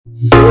Hello,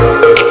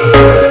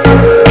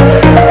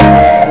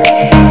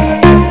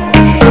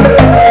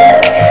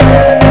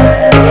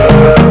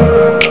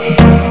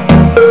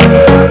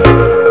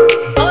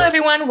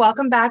 everyone.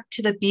 Welcome back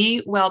to the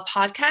Be Well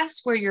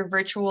podcast, where your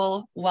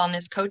virtual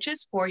wellness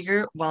coaches for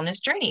your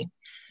wellness journey.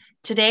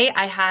 Today,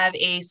 I have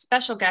a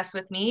special guest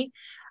with me.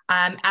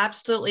 I'm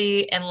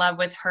absolutely in love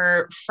with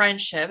her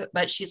friendship,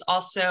 but she's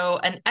also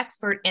an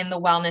expert in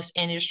the wellness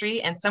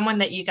industry and someone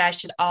that you guys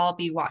should all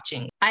be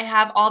watching. I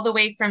have all the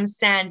way from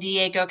San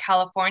Diego,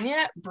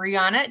 California,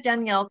 Breanna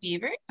Danielle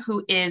Beaver,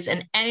 who is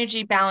an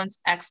energy balance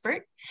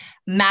expert,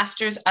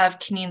 master's of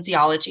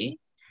kinesiology,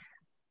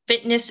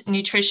 fitness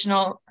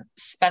nutritional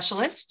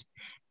specialist,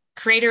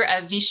 creator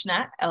of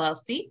Vishna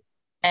LLC,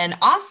 an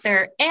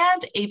author,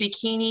 and a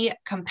bikini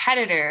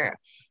competitor.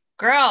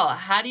 Girl,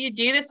 how do you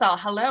do this all?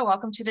 Hello,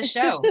 welcome to the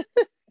show.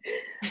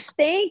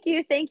 Thank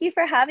you. Thank you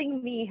for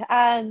having me.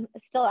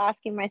 Still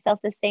asking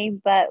myself the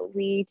same, but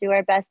we do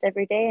our best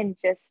every day and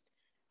just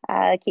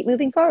keep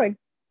moving forward.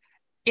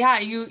 Yeah,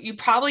 you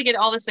probably get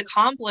all this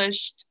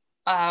accomplished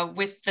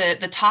with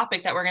the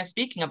topic that we're going to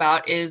be speaking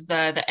about is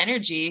the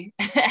energy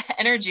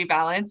energy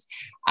balance.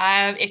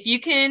 If you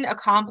can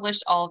accomplish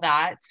all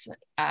that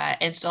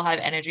and still have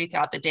energy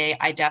throughout the day,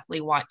 I definitely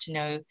want to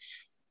know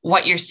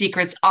what your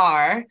secrets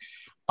are.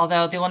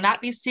 Although they will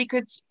not be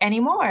secrets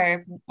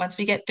anymore once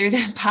we get through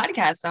this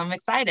podcast. So I'm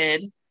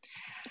excited.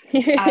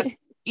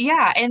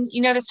 Yeah, and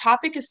this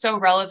topic is so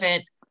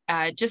relevant.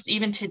 Just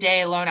even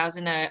today alone, I was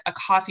in a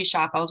coffee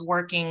shop. I was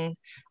working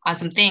on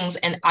some things,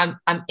 and I'm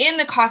in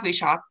the coffee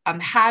shop. I'm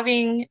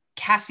having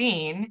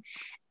caffeine,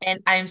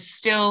 and I'm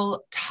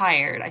still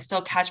tired. I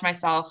still catch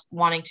myself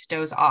wanting to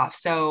doze off.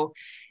 So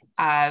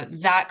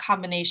that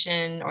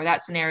combination or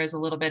that scenario is a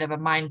little bit of a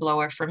mind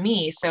blower for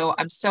me. So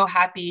I'm so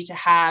happy to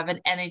have an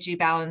energy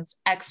balance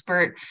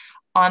expert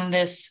on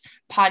this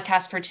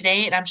podcast for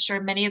today. And I'm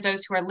sure many of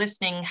those who are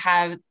listening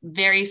have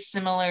very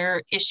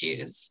similar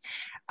issues.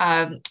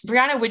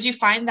 Breanna, would you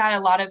find that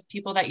a lot of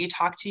people that you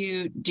talk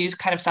to do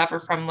kind of suffer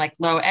from like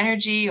low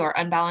energy or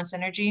unbalanced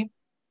energy?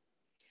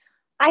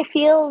 I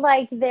feel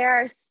like there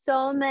are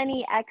so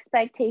many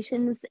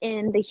expectations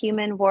in the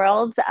human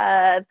world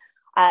of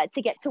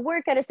to get to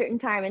work at a certain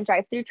time and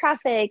drive through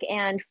traffic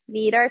and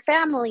feed our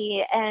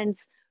family and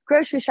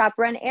grocery shop,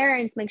 run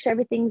errands, make sure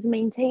everything's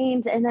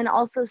maintained, and then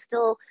also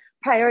still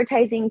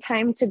prioritizing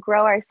time to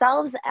grow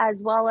ourselves as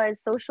well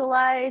as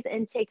socialize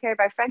and take care of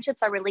our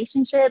friendships, our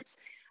relationships.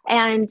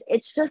 And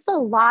it's just a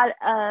lot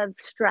of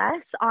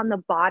stress on the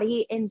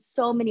body in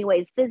so many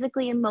ways,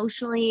 physically,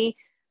 emotionally,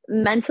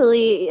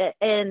 mentally.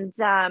 And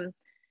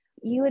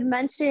you had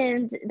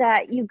mentioned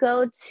that you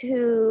go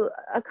to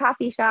a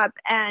coffee shop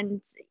and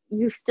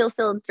you still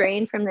feel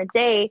drained from the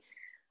day.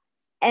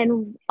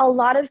 And a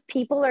lot of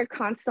people are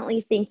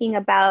constantly thinking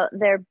about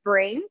their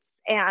brains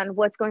and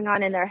what's going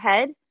on in their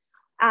head.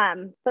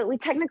 But we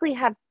technically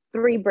have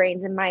three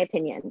brains, in my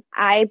opinion.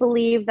 I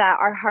believe that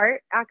our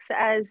heart acts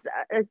as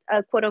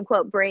a quote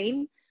unquote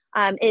brain.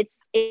 It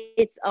has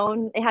its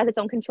own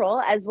control,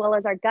 as well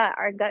as our gut.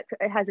 Our gut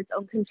has its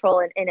own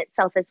control in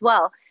itself as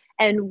well.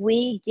 And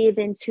we give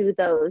into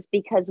those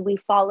because we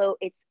follow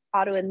its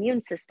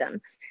autoimmune system.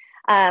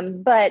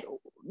 But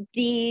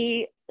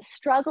the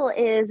struggle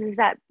is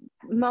that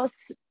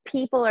most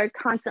people are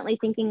constantly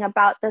thinking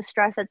about the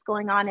stress that's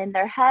going on in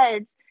their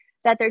heads,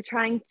 that they're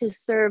trying to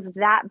serve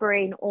that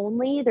brain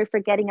only. They're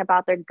forgetting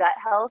about their gut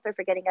health. They're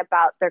forgetting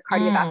about their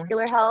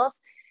cardiovascular health.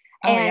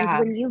 And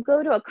when you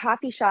go to a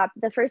coffee shop,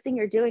 the first thing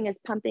you're doing is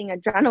pumping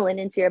adrenaline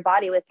into your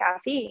body with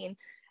caffeine.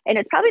 And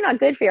it's probably not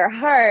good for your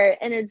heart.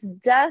 And it's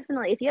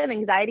definitely, if you have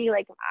anxiety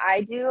like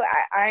I do,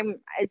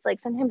 it's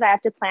like sometimes I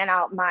have to plan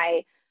out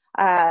my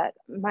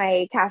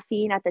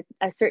caffeine at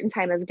a certain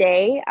time of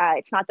day.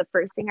 It's not the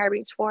first thing I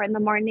reach for in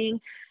the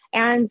morning.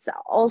 And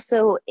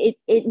also it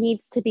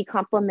needs to be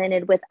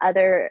complemented with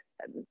other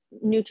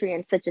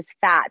nutrients such as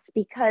fats,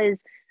 because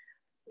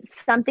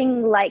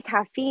something like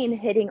caffeine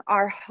hitting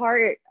our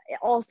heart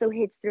also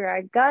hits through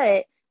our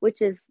gut,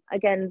 which is,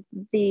 again,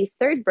 the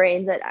third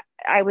brain that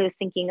I was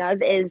thinking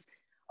of. Is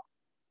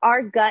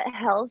our gut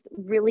health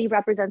really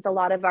represents a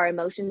lot of our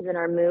emotions and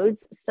our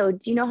moods. So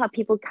do you know how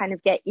people kind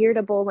of get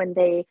irritable when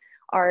they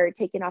are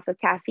taken off of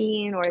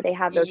caffeine, or they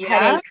have those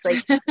headaches?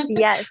 Like,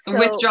 yes. So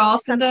withdrawal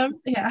syndrome.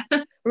 Yeah.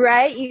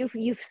 Right.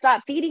 You've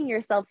stopped feeding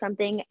yourself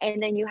something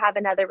and then you have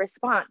another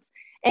response.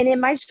 And it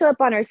might show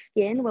up on our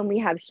skin when we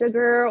have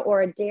sugar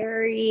or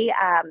dairy.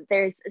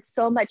 There's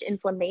so much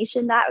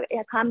inflammation that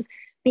comes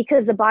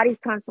because the body's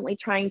constantly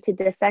trying to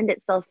defend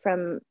itself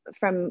from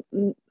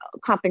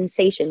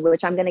compensation,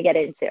 which I'm going to get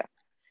into.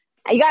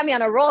 You got me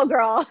on a roll,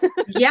 girl.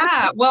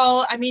 Yeah.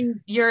 Well, I mean,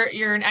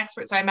 you're an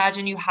expert, so I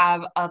imagine you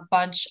have a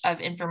bunch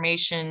of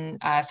information,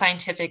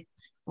 scientific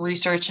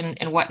research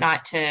and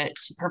whatnot to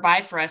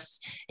provide for us.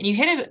 And you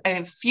hit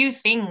a few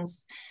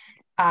things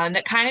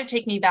that kind of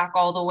take me back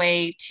all the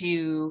way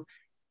to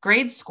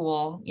grade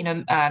school,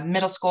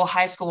 middle school,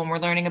 high school, when we're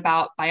learning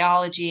about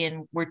biology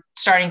and we're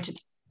starting to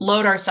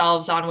load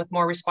ourselves on with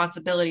more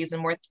responsibilities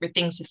and more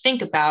things to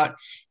think about.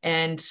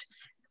 And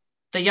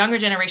the younger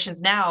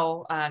generations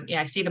now,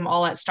 I see them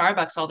all at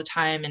Starbucks all the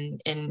time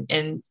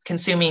and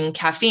consuming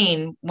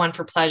caffeine, one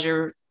for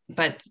pleasure,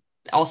 but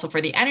also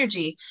for the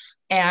energy.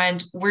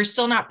 And we're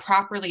still not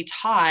properly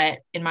taught,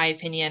 in my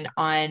opinion,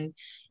 on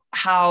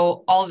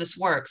how all of this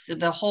works.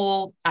 The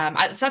whole,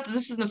 it's not that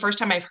this is the first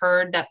time I've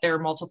heard that there are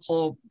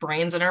multiple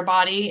brains in our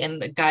body,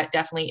 and the gut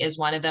definitely is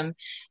one of them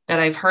that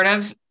I've heard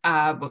of.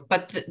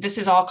 This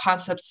is all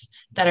concepts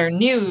that are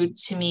new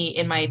to me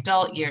in my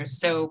adult years.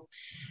 So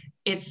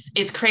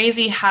it's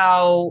crazy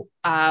how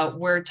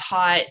we're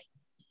taught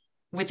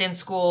within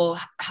school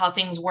how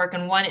things work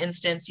in one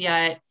instance,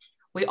 yet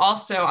we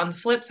also, on the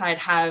flip side,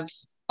 have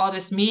all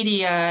this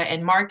media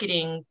and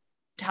marketing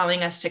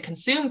telling us to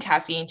consume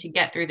caffeine to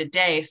get through the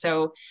day.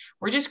 So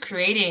we're just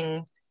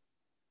creating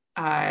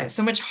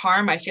so much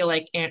harm, I feel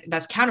like,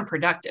 that's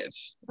counterproductive,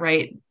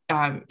 right?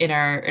 In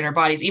our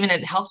bodies. Even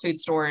in health food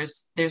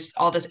stores, there's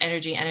all this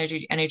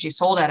energy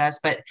sold at us,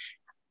 but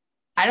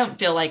I don't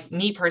feel like,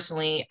 me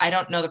personally, I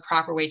don't know the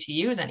proper way to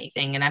use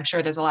anything. And I'm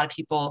sure there's a lot of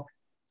people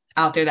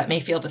out there that may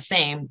feel the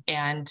same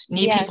and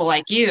need Yes. people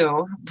like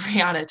you,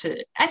 Breanna,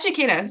 to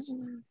educate us.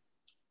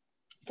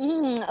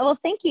 Well,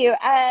 thank you.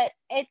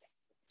 It's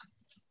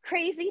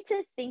crazy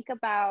to think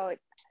about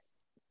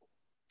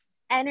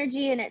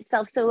energy in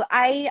itself. So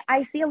I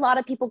see a lot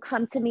of people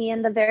come to me,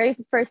 and the very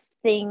first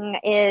thing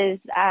is,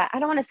 I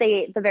don't want to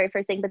say the very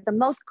first thing, but the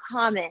most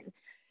common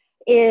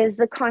is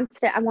the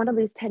constant, I want to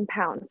lose 10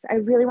 pounds. I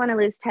really want to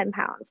lose 10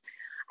 pounds.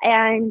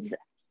 And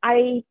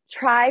I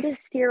try to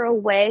steer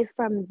away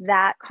from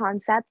that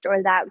concept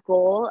or that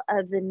goal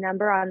of the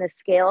number on the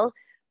scale,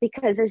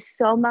 because there's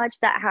so much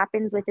that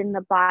happens within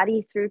the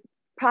body through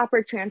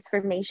proper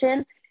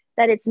transformation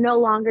that it's no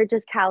longer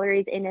just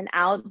calories in and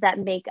out that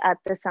make up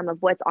the sum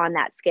of what's on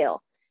that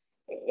scale.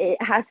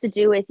 It has to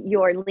do with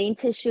your lean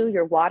tissue,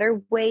 your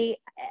water weight,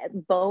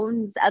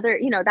 bones, other,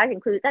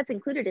 that's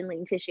included in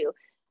lean tissue.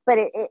 But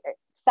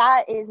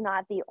fat is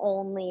not the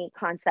only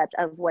concept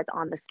of what's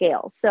on the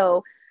scale.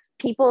 So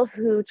people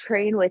who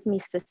train with me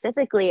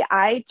specifically,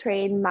 I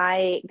train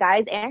my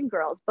guys and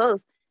girls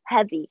both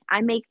heavy.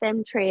 I make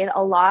them train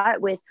a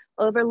lot with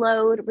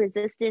overload,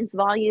 resistance,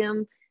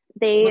 volume.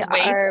 They With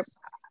are, weights?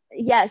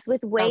 yes,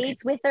 with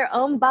weights, Okay. with their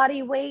own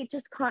body weight,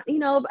 just,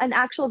 an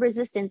actual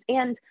resistance.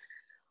 And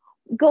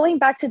going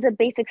back to the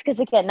basics, because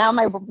again, now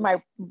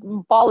my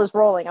ball is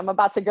rolling. I'm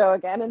about to go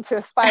again into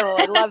a spiral.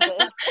 I love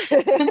this.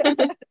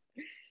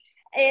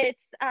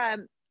 It's I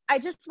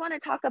just want to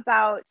talk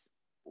about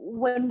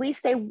when we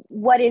say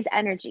what is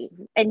energy.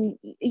 And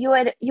you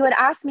had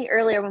asked me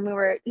earlier when we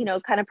were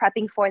kind of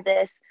prepping for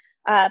this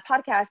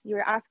podcast. You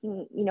were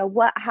asking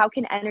how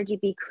can energy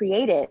be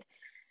created,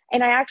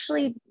 and I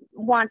actually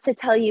want to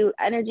tell you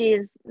energy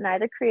is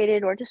neither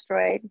created or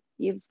destroyed.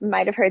 You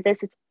might have heard this.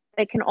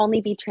 It can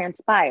only be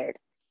transpired.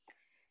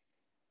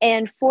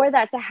 And for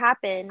that to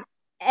happen,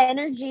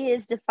 energy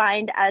is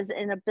defined as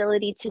an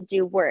ability to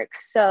do work.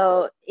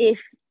 So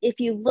if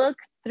you look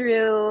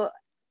through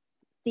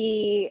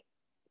the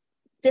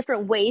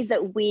different ways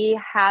that we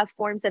have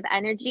forms of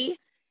energy,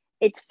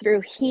 it's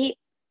through heat,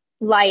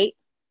 light,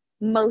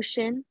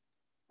 motion,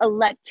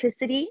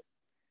 electricity,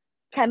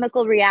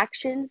 chemical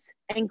reactions,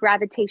 and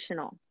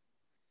gravitational.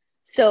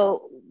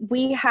 So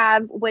we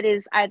have what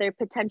is either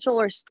potential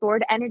or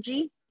stored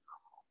energy,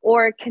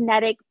 or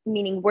kinetic,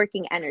 meaning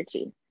working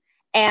energy.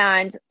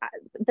 And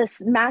this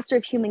master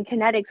of human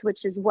kinetics,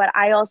 which is what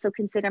I also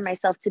consider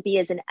myself to be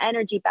as an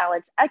energy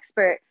balance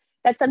expert,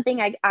 that's something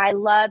I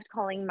loved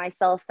calling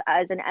myself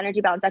as an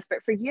energy balance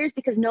expert for years,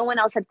 because no one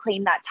else had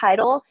claimed that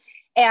title.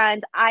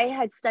 And I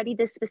had studied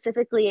this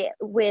specifically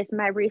with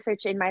my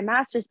research in my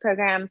master's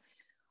program.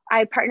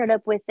 I partnered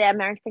up with the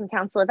American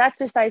Council of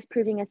Exercise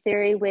Proving a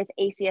Theory, with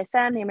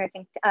ACSM, the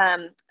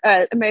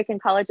American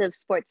College of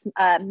Sports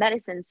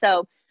Medicine.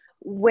 So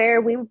where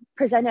we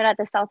presented at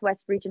the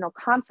Southwest Regional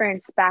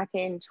Conference back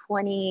in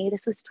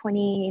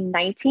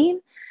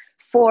 2019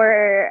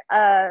 for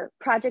a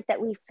project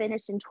that we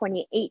finished in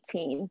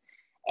 2018.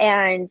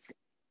 And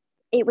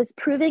it was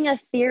proving a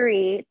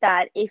theory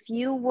that if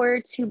you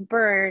were to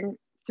burn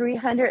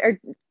 300 or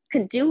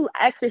could do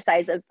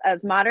exercise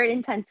of moderate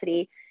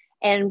intensity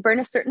and burn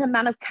a certain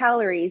amount of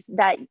calories,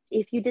 that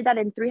if you did that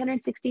in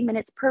 360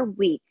 minutes per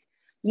week,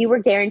 you were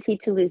guaranteed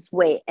to lose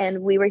weight.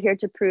 And we were here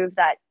to prove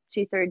that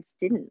 2/3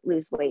 didn't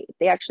lose weight.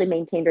 They actually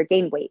maintained or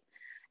gained weight.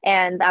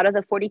 And out of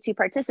the 42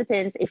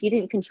 participants, if you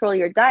didn't control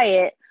your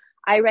diet,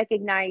 I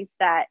recognize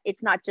that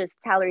it's not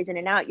just calories in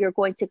and out. You're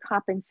going to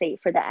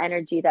compensate for the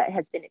energy that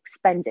has been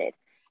expended.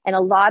 And a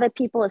lot of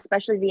people,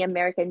 especially the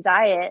American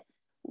diet,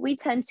 we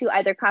tend to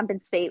either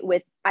compensate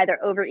with either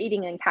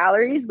overeating in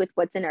calories with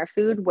what's in our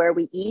food, where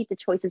we eat, the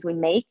choices we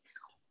make,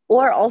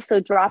 or also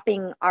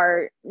dropping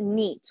our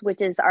NEAT, which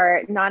is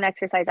our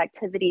non-exercise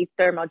activity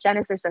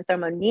thermogenesis or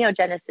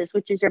thermoneogenesis,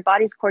 which is your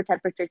body's core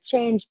temperature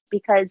change,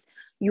 because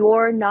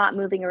you're not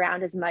moving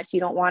around as much.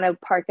 You don't want to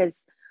park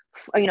as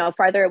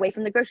farther away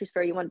from the grocery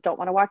store. You don't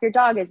want to walk your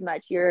dog as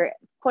much. You're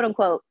quote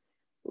unquote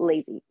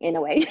lazy in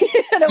a way.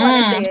 I don't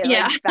want to say it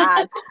Yeah. like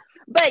bad,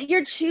 but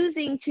you're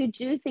choosing to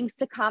do things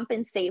to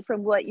compensate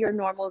from what your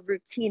normal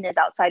routine is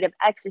outside of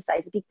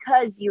exercise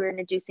because you're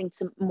introducing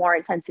some more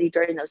intensity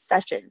during those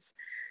sessions.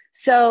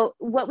 So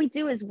what we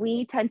do is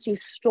we tend to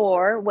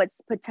store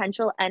what's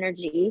potential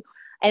energy,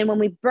 and when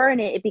we burn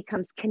it, it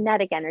becomes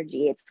kinetic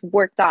energy. It's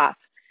worked off.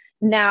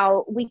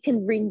 Now we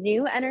can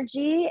renew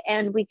energy,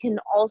 and we can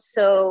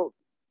also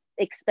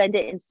expend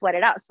it and sweat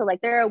it out. So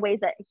like there are ways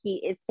that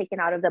heat is taken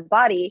out of the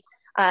body.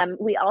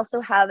 We also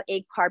have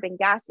a carbon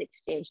gas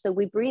exchange. So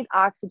we breathe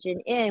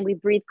oxygen in, we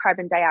breathe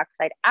carbon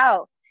dioxide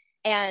out.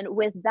 And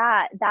with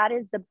that, that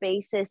is the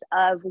basis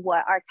of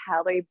what our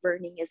calorie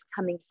burning is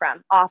coming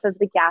from, off of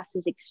the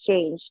gases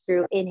exchanged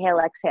through inhale,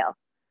 exhale.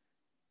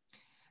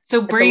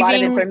 So That's breathing, a lot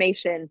of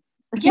information.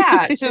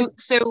 Yeah.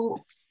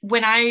 So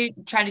when I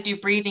try to do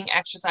breathing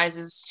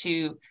exercises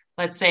to,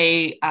 let's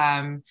say,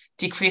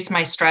 decrease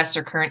my stress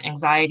or current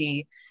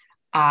anxiety,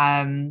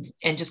 and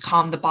just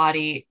calm the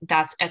body,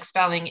 that's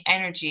expelling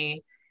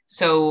energy.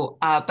 So,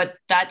 but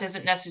that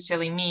doesn't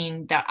necessarily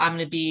mean that I'm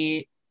going to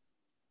be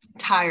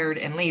tired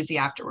and lazy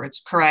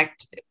afterwards,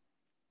 correct?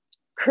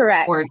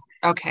 Correct. Or,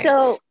 okay.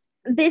 So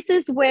this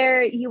is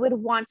where you would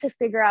want to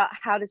figure out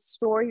how to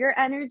store your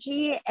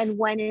energy and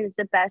when is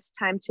the best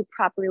time to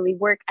properly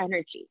work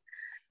energy.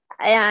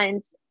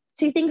 And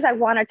two things I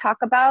want to talk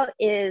about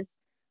is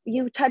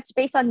you touched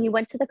base on, you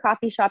went to the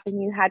coffee shop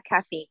and you had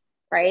caffeine,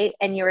 right?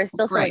 And you were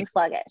still feeling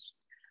sluggish.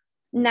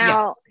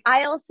 Now, yes.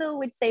 I also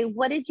would say,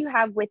 what did you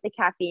have with the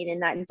caffeine in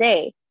that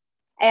day?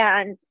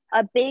 And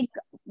a big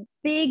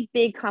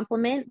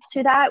compliment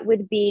to that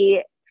would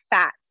be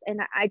fats. And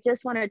I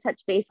just want to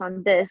touch base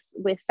on this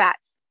with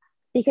fats,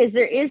 because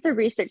there is the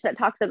research that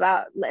talks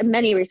about,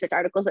 many research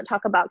articles that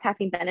talk about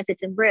caffeine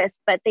benefits and risks,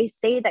 but they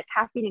say that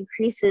caffeine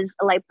increases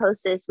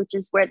lipolysis, which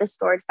is where the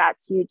stored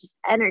fats use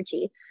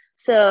energy.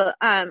 So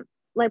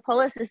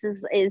lipolysis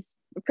is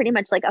pretty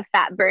much like a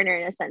fat burner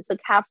in a sense. So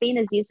caffeine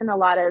is used in a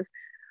lot of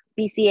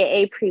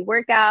BCAA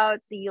pre-workouts.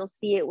 So you'll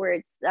see it where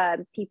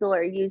it's people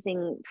are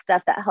using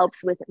stuff that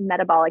helps with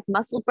metabolic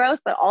muscle growth,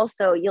 but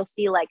also you'll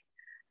see like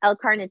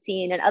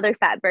L-carnitine and other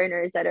fat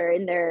burners that are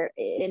in there.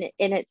 And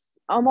it's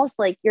almost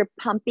like you're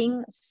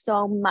pumping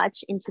so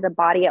much into the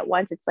body at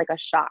once. It's like a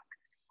shock.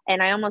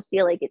 And I almost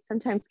feel like it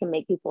sometimes can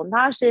make people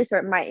nauseous, or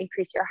it might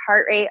increase your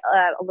heart rate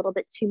a little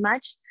bit too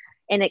much.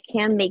 And it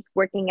can make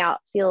working out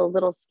feel a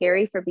little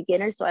scary for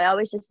beginners. So I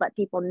always just let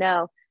people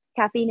know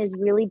caffeine is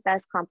really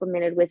best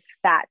complemented with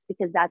fats,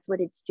 because that's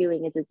what it's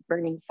doing, is it's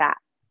burning fat.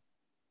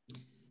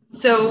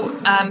 So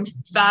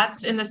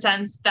fats in the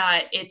sense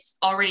that it's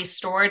already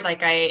stored.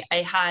 Like I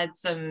had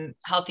some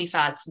healthy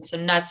fats and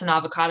some nuts and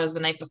avocados the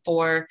night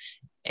before,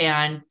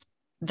 and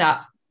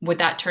that would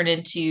that turn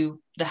into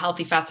the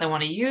healthy fats I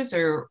want to use,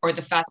 or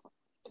the fats?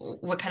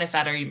 What kind of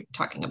fat are you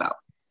talking about?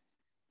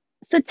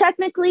 So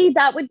technically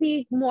that would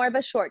be more of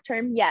a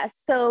short-term, yes.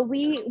 So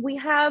we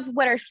have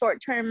what are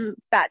short-term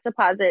fat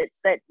deposits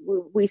that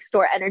we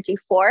store energy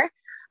for,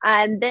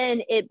 and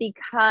then it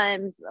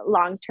becomes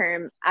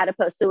long-term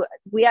adipose. So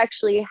we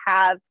actually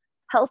have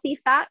healthy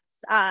fats.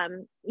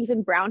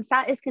 Even brown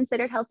fat is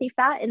considered healthy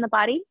fat in the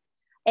body,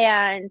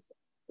 and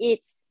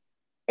it's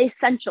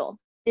essential.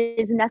 It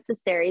is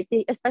necessary,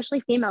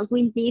 especially females.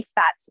 We need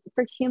fats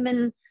for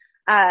human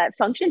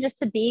function, just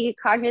to be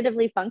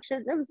cognitively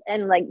functional,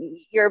 and like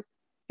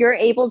you're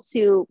able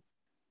to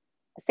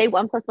say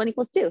 1 + 1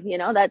 = 2. You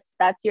know,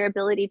 that's your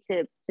ability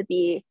to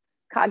be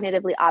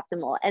cognitively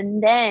optimal.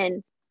 And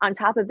then on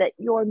top of it,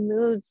 your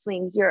mood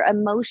swings, your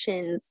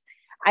emotions.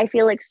 I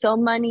feel like so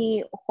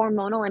many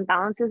hormonal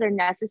imbalances are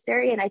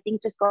necessary. And I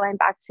think just going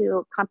back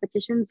to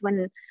competitions,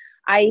 when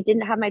I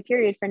didn't have my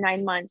period for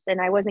 9 months and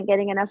I wasn't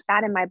getting enough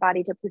fat in my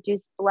body to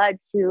produce blood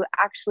to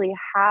actually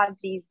have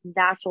these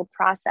natural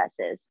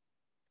processes.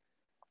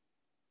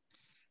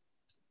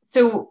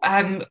 So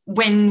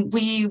when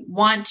we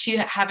want to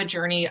have a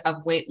journey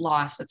of weight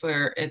loss,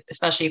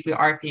 especially if we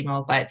are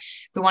female, but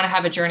if we want to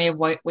have a journey of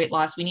weight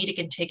loss, we need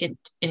to take it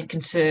in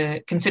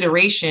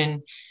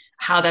consideration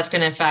how that's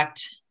going to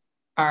affect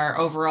our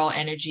overall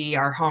energy,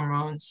 our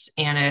hormones,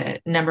 and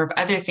a number of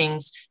other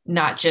things,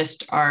 not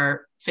just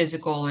our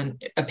physical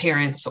and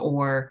appearance,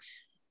 or,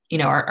 you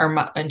know,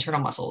 our internal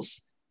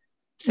muscles.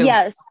 So,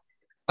 yes.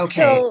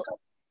 Okay.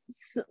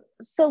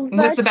 So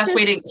what's the best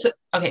way to,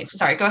 okay,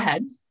 sorry, go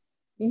ahead.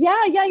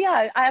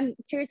 Yeah. I'm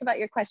curious about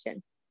your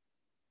question.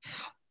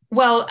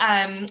 Well,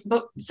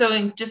 but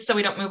so just so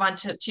we don't move on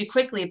too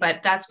quickly,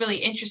 but that's really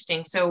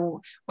interesting.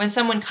 So when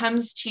someone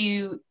comes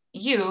to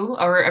you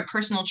or a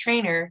personal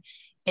trainer,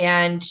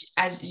 and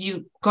as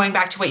you, going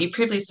back to what you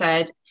previously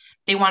said,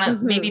 they want to,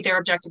 maybe their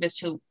objective is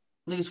to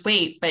lose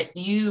weight, but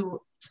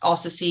you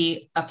also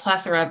see a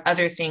plethora of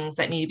other things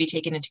that need to be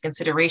taken into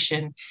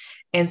consideration.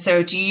 And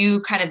so do you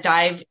kind of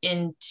dive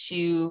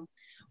into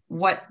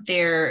what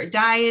their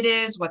diet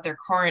is, what their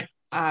current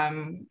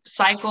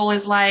cycle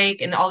is like,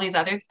 and all these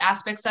other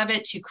aspects of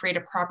it to create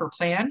a proper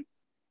plan?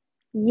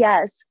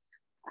 Yes.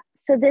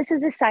 So this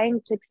is a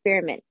science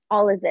experiment,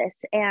 all of this,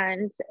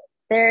 and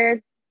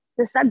they're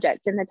the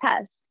subject in the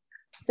test.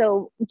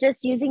 So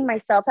just using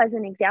myself as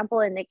an example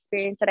and the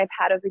experience that I've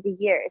had over the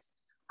years,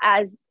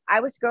 as I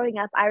was growing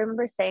up, I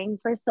remember saying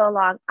for so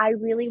long, I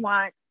really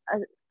want a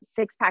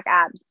six pack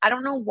abs. I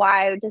don't know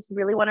why. I just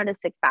really wanted a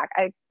six pack.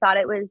 I thought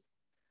it was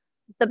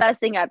the best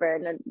thing ever,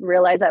 and then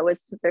realized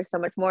there's so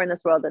much more in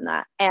this world than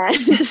that. And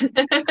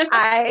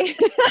I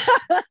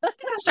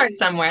Gotta start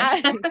somewhere.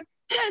 I gotta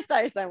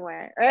start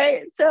somewhere,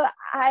 right? So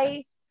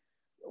I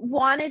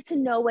wanted to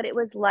know what it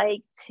was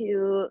like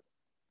to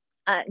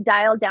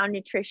dial down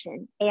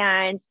nutrition,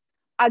 and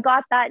I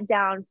got that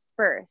down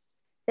first.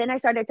 Then I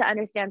started to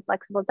understand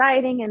flexible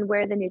dieting and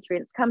where the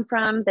nutrients come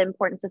from, the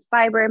importance of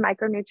fiber,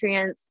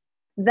 micronutrients.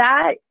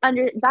 That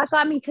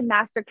got me to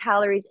master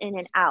calories in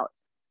and out.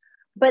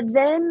 But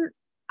then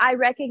I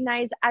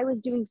recognized I was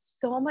doing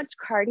so much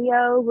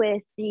cardio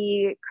with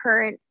the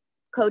current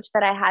coach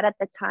that I had at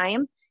the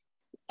time,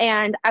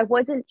 and I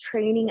wasn't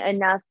training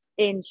enough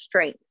in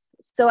strength.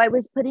 So I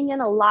was putting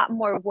in a lot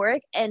more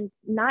work and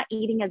not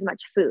eating as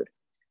much food.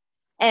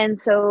 And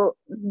so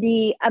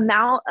the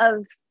amount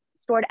of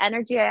stored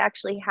energy I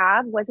actually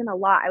have wasn't a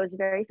lot. I was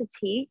very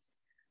fatigued,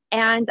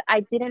 and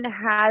I didn't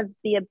have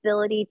the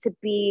ability to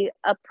be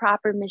a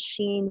proper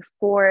machine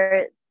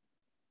for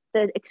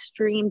the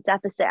extreme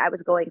deficit I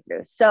was going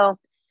through. So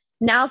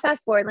now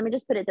fast forward, let me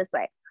just put it this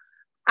way.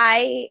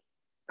 I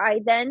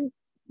then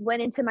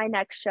went into my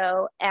next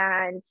show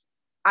and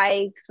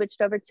I switched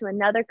over to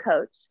another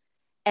coach.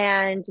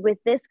 And with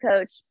this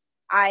coach,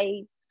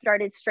 I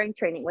started strength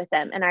training with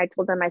them. And I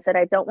told them, I said,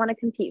 I don't want to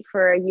compete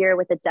for a year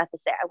with a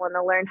deficit. I want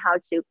to learn how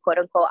to, quote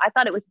unquote, I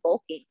thought it was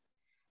bulking.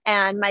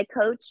 And my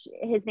coach,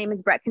 his name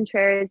is Brett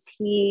Contreras.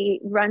 He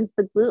runs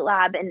the Glute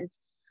Lab. And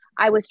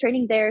I was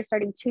training there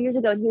starting 2 years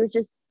ago. And he was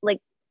just like,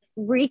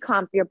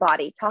 recomp your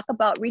body, talk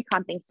about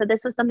recomping. So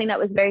this was something that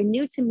was very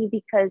new to me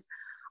because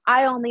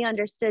I only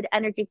understood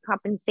energy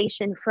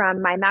compensation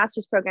from my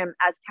master's program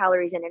as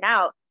calories in and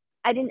out.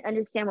 I didn't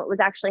understand what was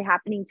actually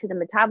happening to the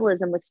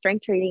metabolism with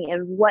strength training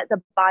and what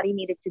the body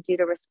needed to do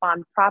to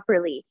respond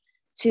properly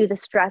to the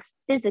stress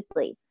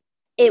physically.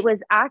 It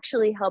was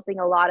actually helping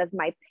a lot of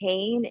my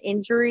pain,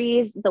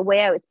 injuries, the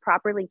way I was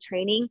properly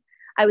training.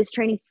 I was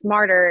training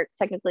smarter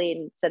technically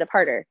instead of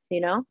harder, you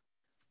know?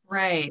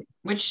 Right.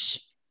 Which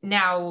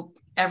now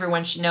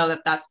everyone should know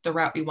that that's the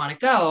route we want to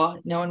go.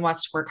 No one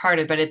wants to work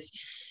harder, but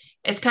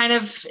it's kind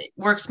of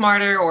work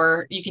smarter,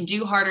 or you can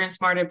do harder and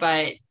smarter.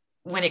 But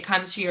when it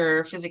comes to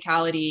your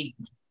physicality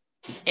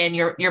and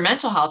your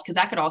mental health, because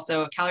that could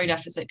also, a calorie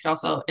deficit could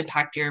also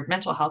impact your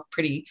mental health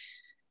pretty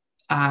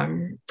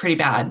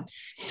bad.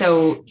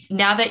 So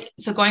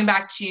going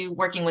back to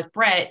working with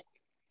Brett,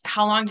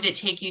 how long did it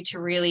take you to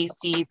really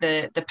see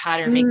the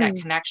pattern, make that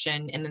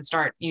connection, and then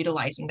start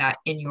utilizing that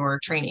in your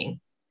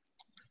training?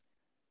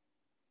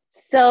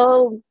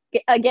 So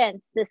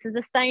again, this is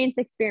a science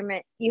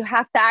experiment. You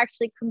have to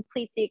actually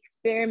complete the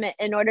experiment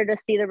in order to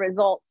see the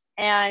results.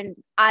 And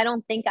I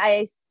don't think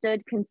I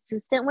stood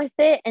consistent with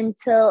it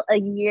until a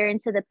year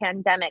into the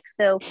pandemic.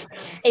 So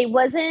it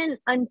wasn't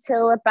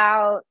until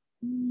about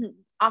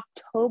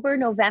October,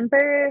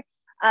 November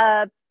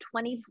of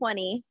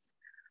 2020,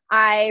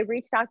 I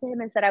reached out to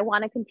him and said, I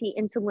want to compete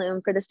in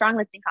Tulum for the strong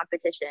lifting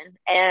competition.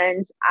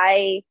 And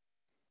I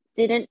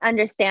didn't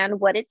understand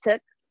what it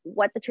took,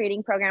 what the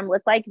training program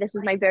looked like. This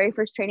was my very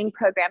first training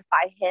program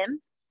by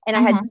him. And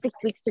I had 6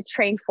 weeks to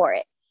train for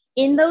it.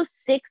 In those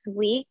 6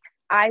 weeks,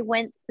 I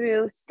went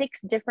through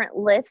 6 different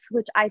lifts,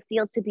 which I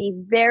feel to be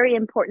very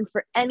important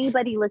for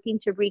anybody looking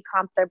to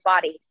recomp their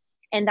body.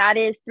 And that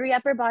is 3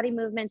 upper body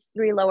movements,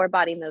 3 lower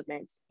body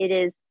movements. It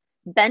is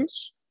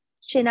bench,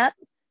 chin up,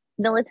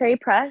 military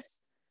press,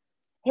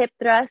 hip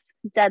thrust,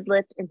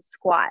 deadlift, and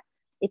squat.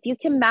 If you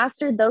can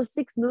master those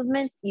 6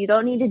 movements, you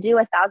don't need to do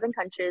 1,000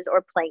 crunches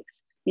or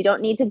planks. You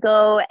don't need to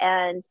go,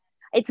 and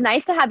it's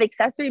nice to have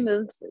accessory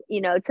moves,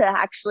 you know, to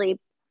actually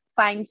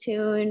fine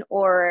tune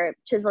or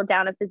chisel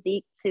down a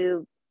physique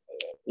to,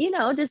 you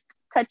know, just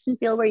touch and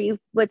feel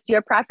what's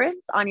your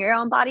preference on your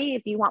own body.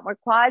 If you want more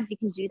quads, you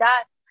can do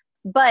that.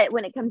 But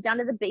when it comes down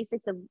to the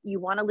basics of you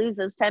want to lose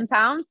those 10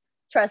 pounds,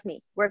 trust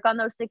me, work on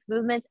those 6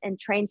 movements and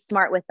train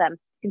smart with them.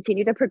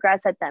 Continue to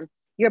progress at them.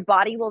 Your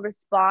body will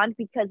respond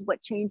because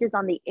what changes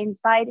on the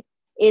inside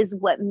is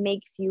what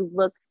makes you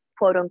look,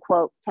 quote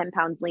unquote, 10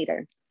 pounds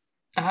later.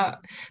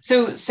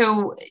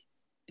 So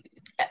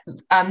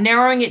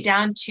narrowing it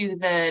down to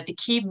the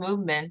key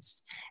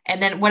movements,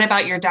 and then what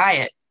about your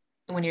diet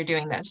when you're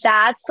doing this?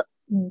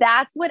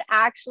 That's what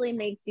actually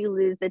makes you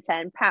lose the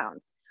 10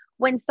 pounds.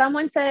 When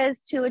someone says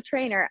to a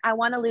trainer, I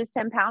want to lose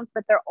 10 pounds,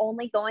 but they're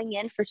only going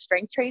in for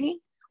strength training,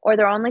 or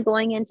they're only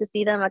going in to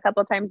see them a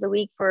couple times a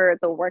week for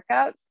the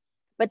workouts,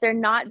 but they're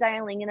not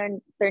dialing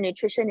in their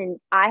nutrition. And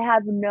I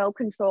have no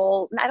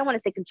control. I don't want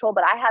to say control,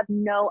 but I have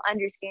no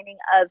understanding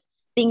of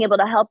being able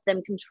to help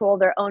them control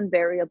their own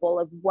variable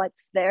of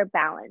what's their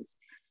balance.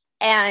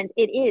 And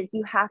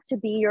you have to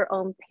be your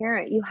own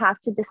parent. You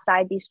have to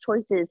decide these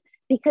choices,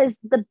 because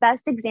the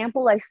best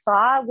example I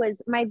saw was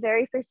my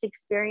very first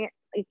experience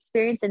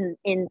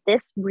in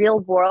this real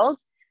world.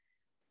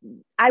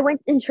 I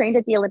went and trained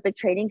at the Olympic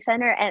Training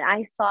Center, and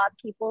I saw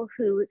people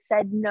who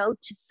said no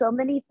to so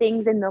many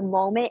things in the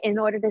moment in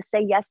order to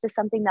say yes to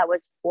something that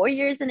was 4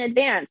 years in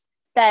advance,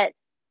 that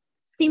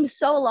seems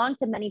so long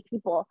to many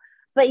people.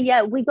 But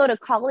yet we go to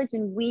college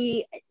and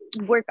we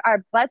work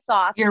our butts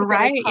off You're to get a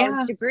right. college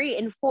Yeah. degree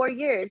in 4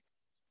 years.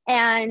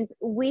 And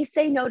we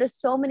say no to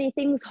so many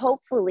things,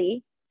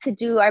 hopefully, to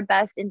do our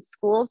best in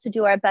school, to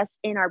do our best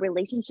in our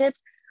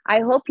relationships.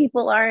 I hope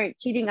people aren't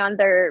cheating on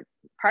their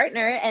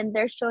partner and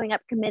they're showing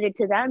up committed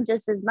to them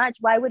just as much.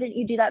 Why wouldn't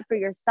you do that for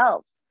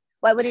yourself?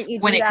 Why wouldn't you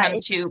When do it that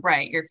comes if, to,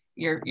 right,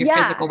 your yeah,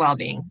 physical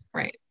well-being,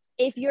 right?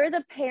 if you're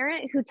the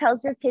parent who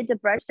tells your kid to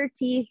brush their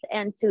teeth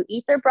and to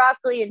eat their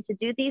broccoli and to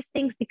do these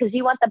things because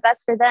you want the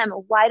best for them,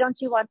 why don't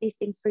you want these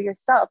things for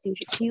yourself?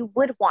 You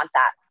would want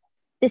that.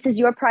 This is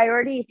your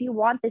priority. If you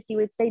want this, you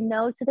would say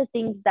no to the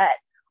things that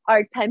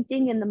are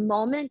tempting in the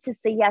moment to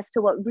say yes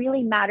to what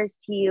really matters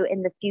to you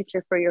in the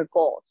future for your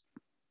goals.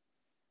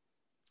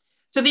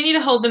 So they need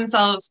to hold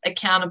themselves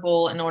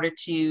accountable in order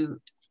to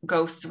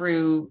go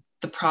through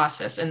the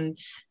process. And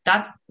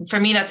that, for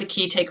me, that's a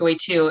key takeaway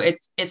too.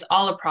 It's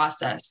all a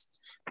process.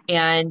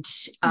 And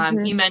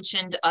you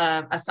mentioned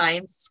a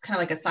science, kind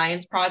of like a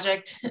science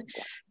project,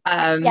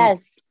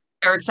 Yes.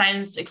 or a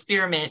science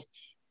experiment.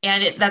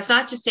 And that's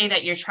not to say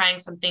that you're trying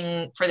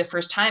something for the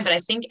first time, but I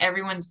think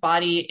everyone's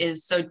body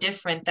is so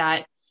different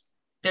that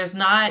there's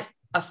not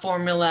a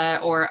formula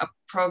or a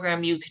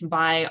program you can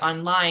buy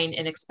online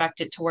and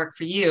expect it to work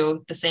for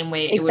you the same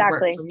way it would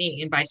work Exactly. for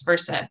me, and vice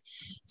versa.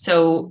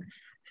 So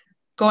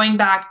going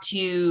back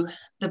to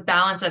the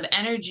balance of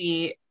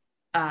energy,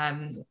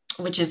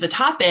 which is the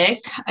topic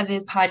of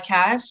this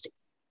podcast,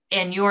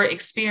 and your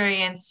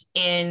experience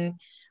in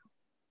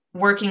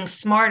working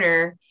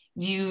smarter,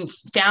 you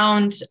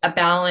found a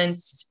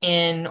balance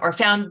in, or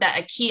found that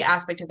a key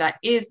aspect of that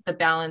is the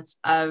balance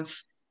of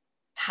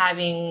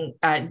having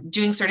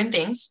doing certain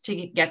things to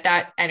get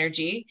that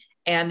energy,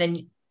 and then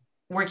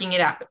working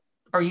it out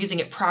or using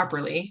it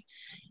properly,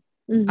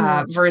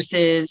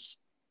 versus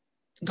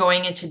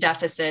going into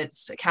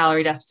deficits,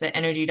 calorie deficit,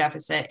 energy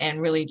deficit,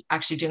 and really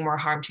actually doing more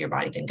harm to your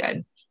body than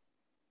good.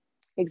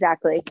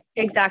 Exactly.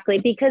 Exactly.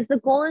 Because the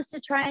goal is to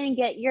try and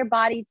get your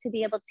body to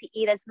be able to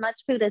eat as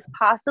much food as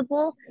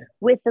possible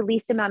with the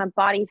least amount of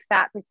body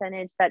fat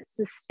percentage that's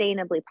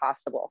sustainably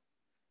possible.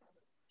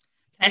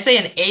 Can I say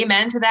an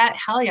amen to that?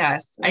 Hell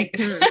yes. My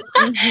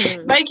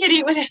kid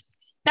eat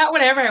not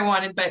whatever I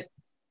wanted, but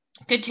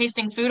good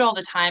tasting food all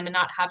the time, and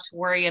not have to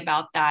worry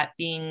about that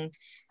being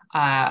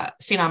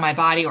seen on my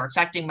body or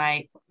affecting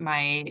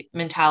my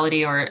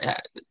mentality or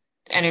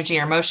energy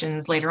or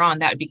emotions later on.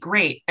 That would be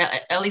great,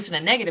 at least in a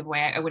negative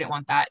way. I wouldn't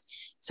want that.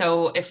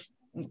 So if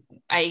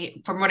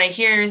from what I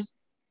hear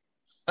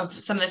of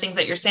some of the things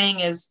that you're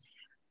saying is,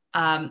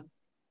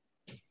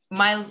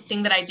 my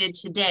thing that I did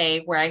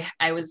today where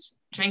I was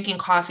drinking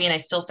coffee and I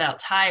still felt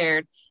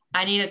tired,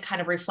 I need to kind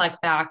of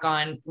reflect back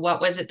on what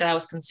was it that I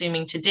was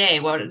consuming today?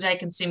 What did I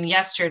consume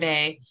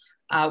yesterday?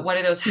 What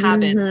are those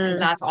habits? Because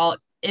that's all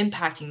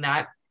impacting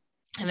that.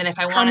 And then if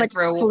I want to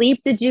throw... How much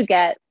sleep did you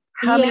get?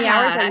 How many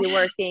hours are Yeah. you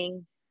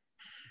working?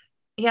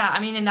 Yeah, I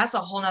mean, and that's a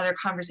whole nother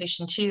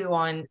conversation too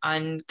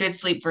on good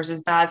sleep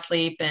versus bad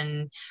sleep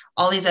and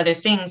all these other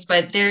things.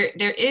 But there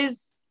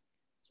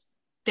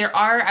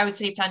are, I would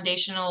say,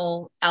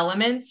 foundational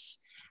elements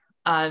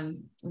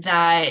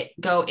that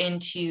go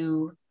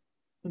into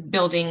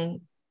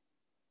building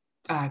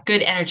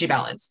good energy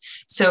balance.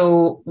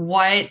 So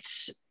what,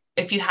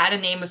 if you had to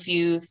name a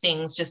few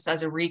things just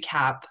as a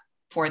recap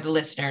for the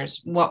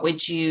listeners, what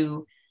would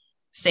you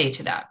say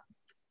to that?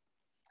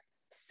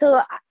 So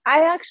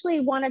I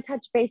actually want to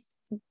touch base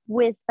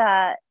with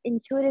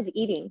intuitive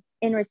eating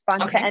in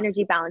response to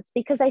energy balance,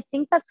 because I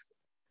think that's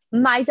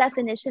my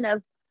definition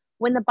of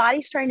when the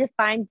body's trying to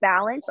find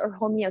balance or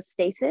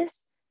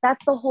homeostasis.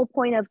 That's the whole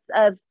point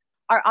of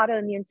our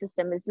autoimmune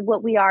system, is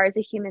what we are as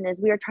a human, is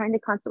we are trying to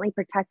constantly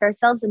protect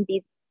ourselves and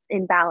be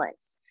in balance.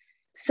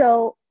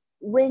 So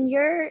when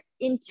you're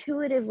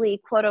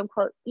intuitively, quote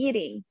unquote,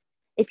 eating,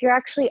 if you're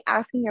actually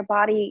asking your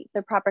body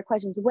the proper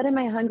questions, what am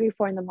I hungry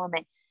for in the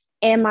moment?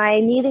 Am I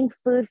needing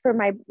food for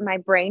my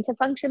brain to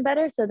function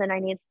better? So then I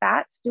need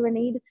fats. Do I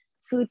need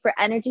food for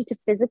energy to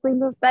physically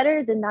move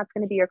better? Then that's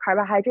going to be your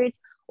carbohydrates.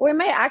 Or am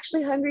I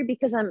actually hungry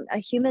because I'm a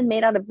human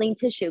made out of lean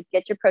tissue?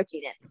 Get your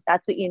protein in.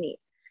 That's what you need.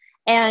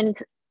 And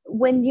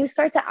when you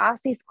start to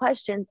ask these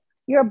questions,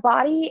 your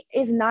body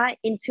is not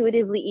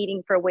intuitively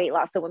eating for weight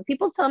loss. So when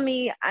people tell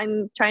me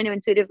I'm trying to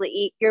intuitively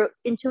eat, you're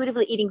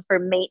intuitively eating for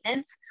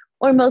maintenance,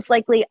 or most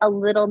likely a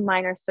little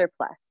minor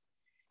surplus.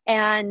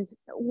 And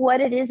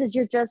what it is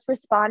you're just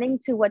responding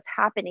to what's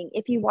happening.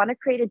 If you want to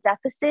create a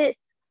deficit,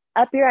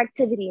 up your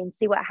activity and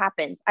see what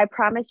happens. I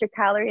promise your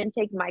calorie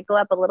intake might go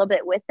up a little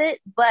bit with it,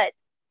 but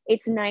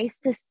it's nice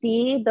to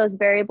see those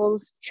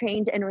variables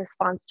change in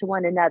response to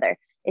one another.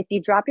 If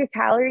you drop your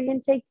calorie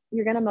intake,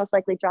 you're going to most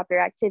likely drop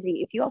your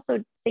activity. If you also,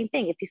 same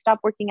thing, if you stop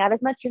working out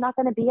as much, you're not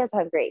going to be as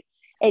hungry.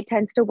 It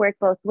tends to work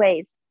both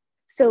ways.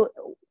 So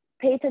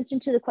pay attention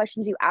to the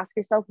questions you ask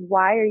yourself.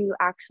 Why are you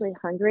actually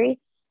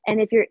hungry? And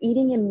if you're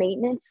eating in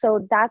maintenance,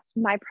 so that's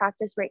my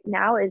practice right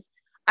now is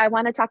I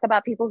want to talk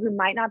about people who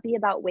might not be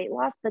about weight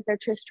loss, but they're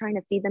just trying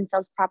to feed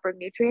themselves proper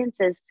nutrients.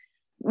 Is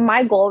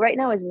my goal right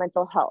now is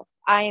mental health.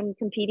 I am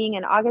competing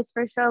in August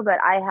for a show, but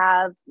I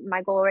have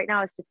my goal right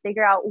now is to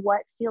figure out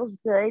what feels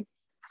good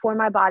for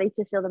my body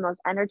to feel the most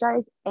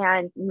energized.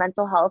 And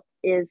mental health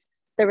is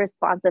the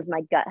response of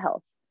my gut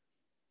health.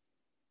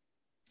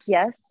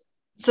 Yes.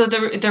 So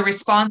the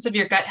response of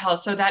your gut health.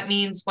 So that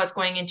means what's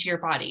going into your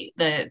body,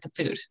 the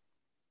food.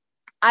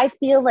 I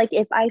feel like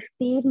if I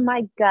feed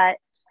my gut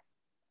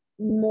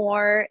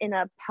more in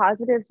a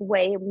positive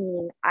way,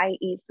 meaning I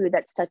eat food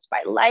that's touched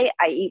by light,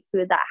 I eat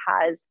food that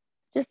has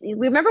just,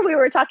 remember we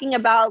were talking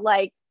about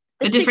like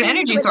the different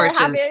energy sources.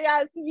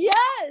 Yes.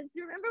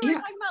 Remember we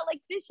were talking about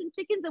like fish and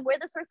chickens and where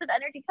the source of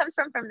energy comes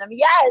from them.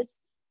 Yes.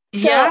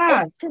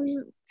 Yeah. So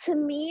to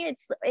me,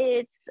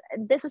 it's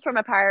this is from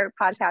a prior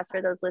podcast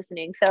for those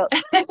listening. So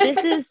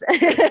this is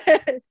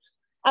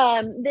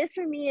this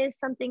for me is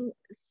something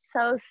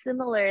so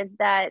similar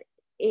that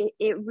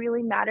it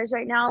really matters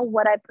right now.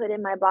 What I put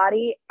in my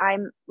body,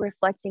 I'm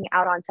reflecting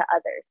out onto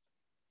others.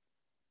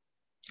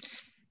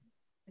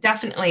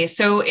 Definitely.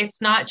 So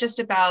it's not just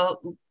about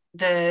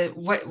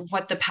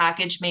what the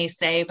package may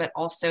say, but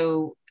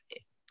also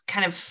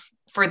kind of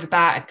for the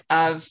back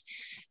of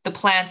the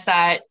plants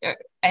that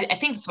I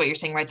think that's what you're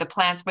saying, right? The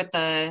plants with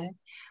that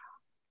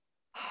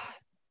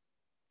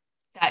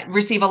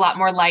receive a lot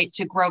more light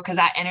to grow because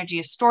that energy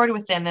is stored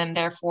within them.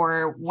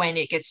 Therefore, when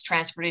it gets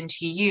transferred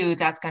into you,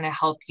 that's going to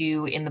help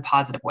you in the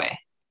positive way.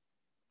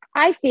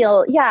 I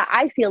feel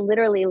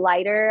literally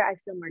lighter. I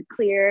feel more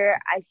clear.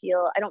 I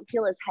don't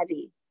feel as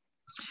heavy.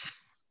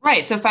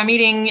 Right. So if I'm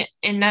eating,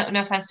 no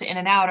offense to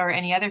In-N-Out or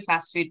any other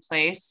fast food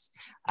place,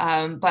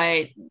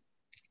 but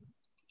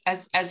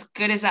as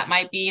good as that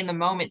might be in the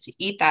moment to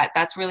eat that,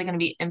 that's really going to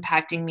be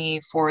impacting me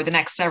for the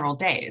next several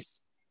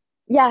days.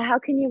 Yeah. How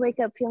can you wake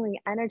up feeling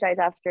energized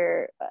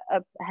after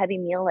a heavy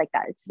meal like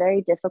that? It's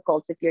very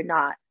difficult if you're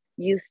not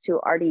used to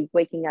already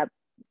waking up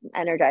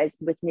energized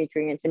with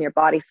nutrients in your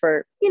body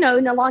for, in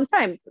a long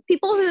time.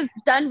 People who've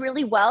done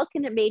really well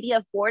can maybe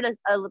afford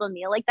a little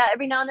meal like that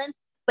every now and then,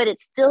 but it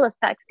still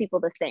affects people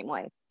the same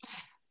way.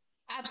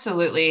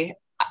 Absolutely.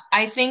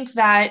 I think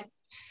that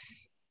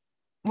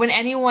when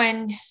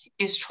anyone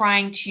is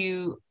trying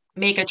to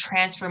make a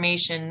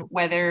transformation,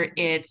 whether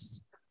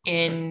it's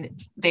in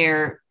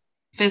their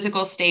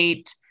physical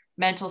state,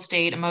 mental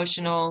state,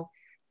 emotional,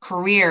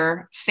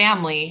 career,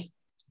 family,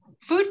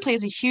 food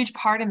plays a huge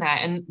part in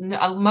that. And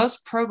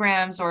most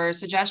programs or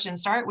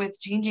suggestions start with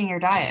changing your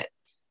diet.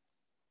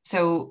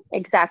 So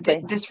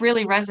exactly, this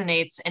really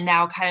resonates and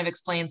now kind of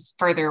explains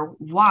further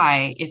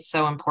why it's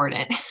so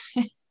important.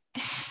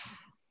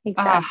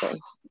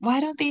 exactly. Why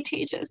don't they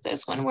teach us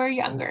this when we're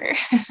younger?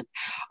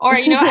 Or,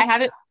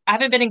 I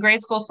haven't been in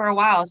grade school for a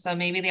while, so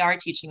maybe they are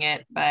teaching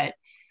it, but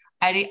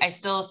I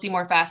still see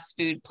more fast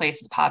food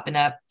places popping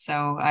up.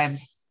 So I'm,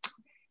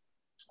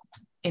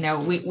 we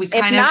if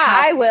kind of not,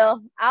 have I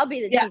will. I'll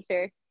be the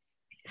teacher.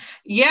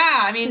 Yeah.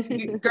 I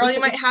mean, girl, you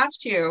might have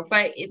to,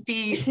 but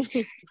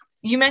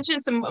you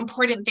mentioned some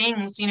important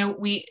things,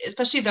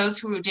 especially those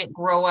who didn't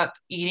grow up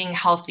eating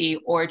healthy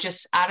or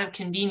just out of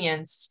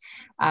convenience.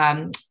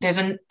 There's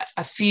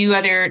a few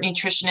other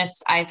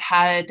nutritionists I've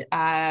had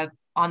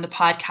on the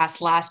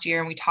podcast last year,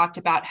 and we talked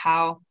about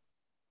how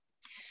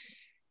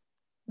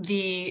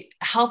the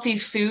healthy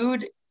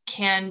food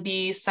can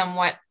be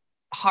somewhat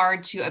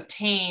hard to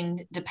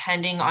obtain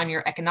depending on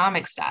your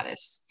economic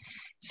status.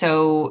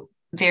 So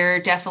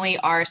there definitely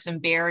are some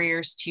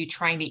barriers to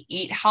trying to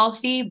eat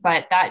healthy,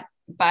 but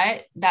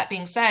that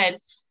being said,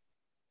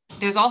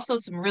 there's also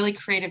some really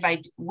creative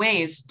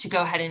ways to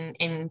go ahead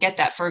and get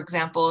that. For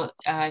example,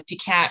 if you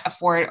can't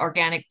afford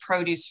organic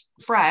produce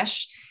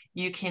fresh,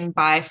 you can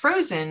buy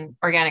frozen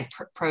organic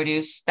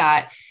produce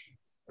that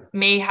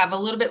may have a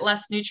little bit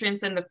less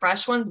nutrients than the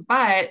fresh ones,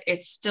 but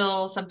it's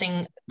still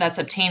something that's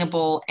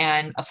obtainable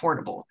and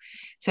affordable.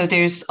 So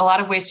there's a lot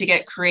of ways to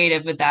get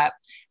creative with that.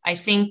 I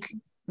think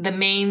the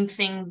main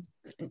thing,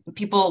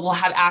 people will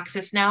have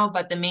access now,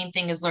 but the main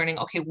thing is learning,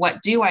 okay,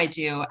 what do I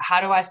do? How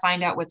do I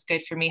find out what's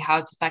good for me, how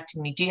it's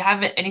affecting me? Do you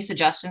have any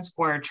suggestions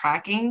for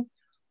tracking?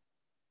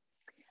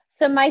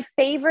 So my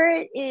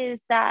favorite is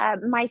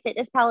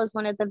MyFitnessPal is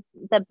one of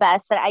the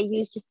best that I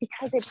use just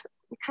because it's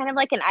kind of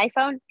like an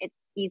iPhone. It's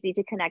easy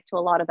to connect to a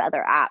lot of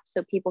other apps,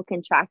 so people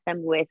can track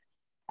them with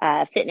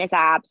fitness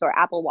apps or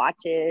Apple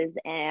Watches,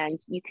 and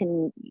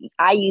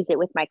I use it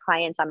with my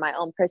clients on my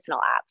own personal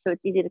app, so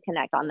it's easy to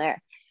connect on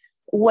there.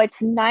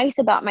 What's nice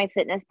about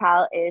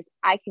MyFitnessPal is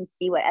I can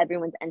see what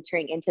everyone's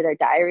entering into their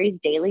diaries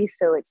daily,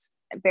 so it's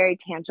a very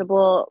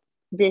tangible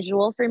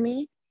visual for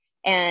me,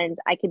 and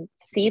I can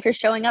see if you're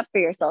showing up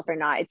for yourself or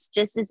not. It's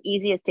just as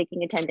easy as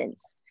taking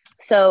attendance.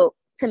 So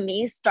to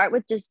me, start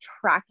with just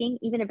tracking,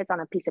 even if it's on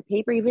a piece of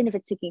paper, even if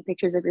it's taking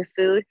pictures of your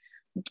food.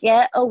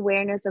 Get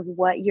awareness of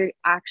what you're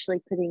actually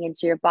putting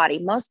into your body.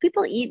 Most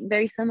people eat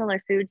very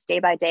similar foods day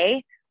by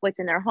day. What's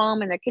in their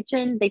home, in their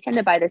kitchen, they tend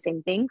to buy the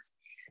same things.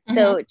 Mm-hmm.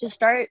 So just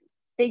start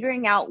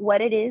figuring out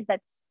what it is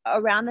that's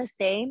around the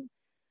same.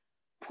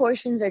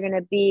 portions are going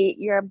to be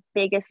your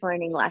biggest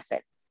learning lesson.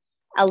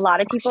 A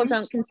lot of people don't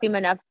Portions? consume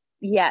enough.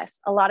 Yes,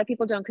 a lot of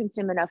people don't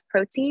consume enough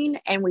protein,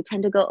 and we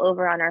tend to go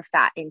over on our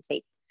fat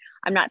intake.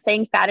 I'm not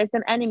saying fat is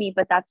the enemy,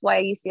 but that's why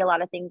you see a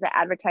lot of things that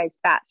advertise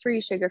fat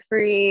free, sugar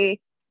free,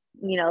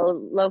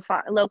 low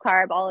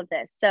carb, all of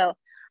this. So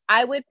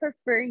I would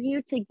prefer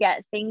you to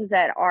get things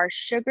that are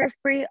sugar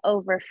free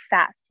over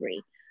fat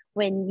free.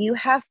 When you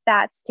have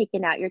fats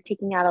taken out, you're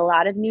taking out a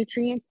lot of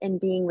nutrients and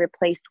being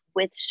replaced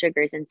with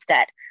sugars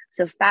instead.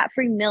 So fat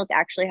free milk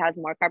actually has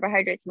more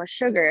carbohydrates, more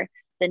sugar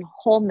than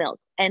whole milk,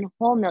 and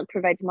whole milk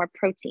provides more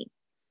protein.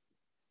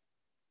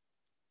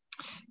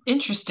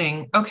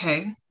 Interesting.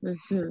 Okay.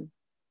 Mm-hmm.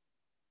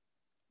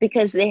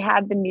 Because they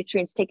have the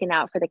nutrients taken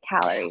out for the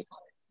calories.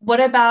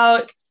 What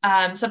about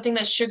something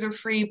that's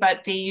sugar-free,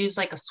 but they use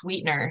like a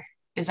sweetener?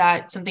 Is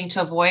that something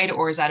to avoid,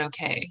 or is that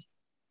okay?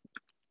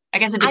 I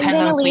guess it I'm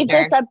depends going on the to leave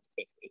sweetener. this up.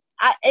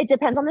 It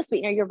depends on the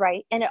sweetener. You're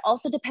right. And it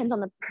also depends on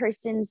the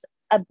person's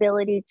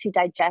ability to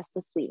digest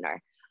the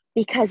sweetener.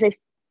 Because if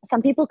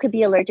some people could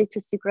be allergic to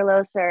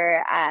sucralose,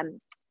 or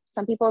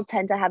some people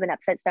tend to have an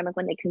upset stomach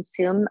when they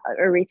consume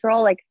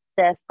erythritol, like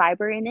the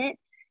fiber in it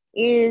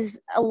is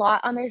a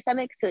lot on their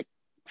stomach. So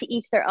to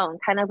each their own,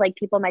 kind of like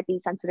people might be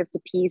sensitive to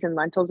peas and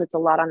lentils. It's a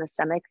lot on the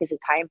stomach because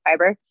it's high in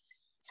fiber.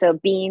 So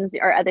beans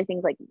or other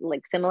things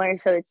like similar.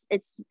 So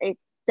it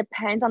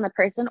depends on the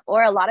person,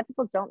 or a lot of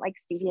people don't like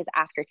stevia's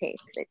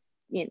aftertaste.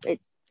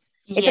 It's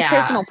a Yeah.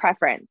 personal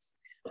preference.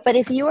 But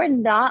if you are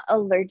not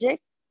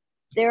allergic,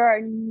 there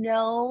are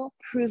no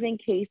proven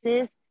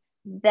cases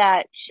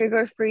that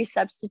sugar-free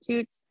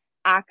substitutes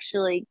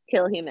actually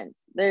kill humans.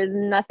 There's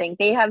nothing.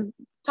 They have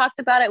talked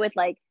about it with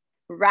like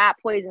rat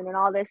poison and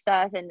all this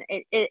stuff, and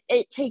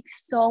it takes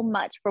so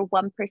much for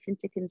one person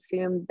to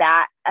consume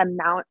that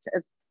amount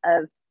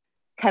of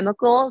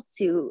chemical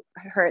to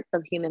hurt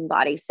the human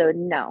body. So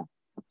no.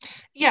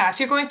 Yeah, if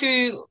you're going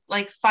through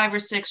like 5 or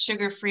 6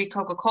 sugar-free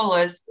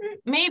Coca-Colas,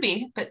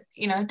 maybe, but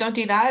don't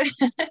do that.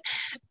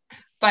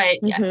 But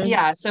Mm-hmm.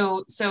 yeah,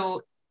 so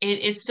it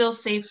is still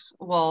safe.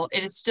 Well,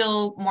 it is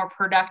still more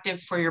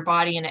productive for your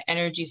body in an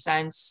energy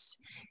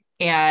sense,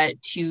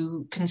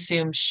 to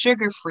consume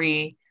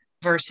sugar-free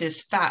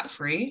versus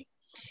fat-free.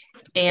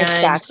 And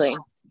Exactly.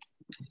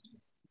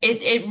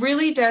 it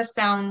really does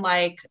sound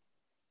like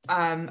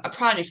a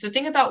project. The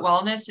thing about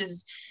wellness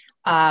is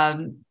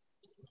um,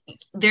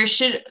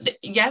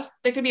 yes,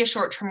 there could be a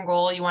short-term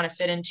goal you want to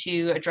fit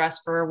into a dress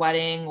for a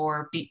wedding,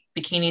 or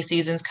bikini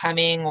season's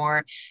coming,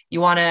 or you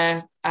want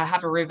to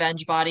have a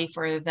revenge body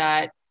for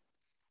that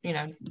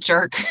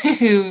jerk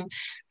who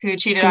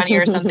cheated on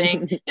you or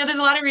something. There's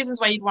a lot of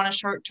reasons why you'd want a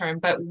short term,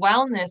 but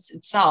wellness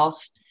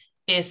itself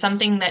is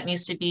something that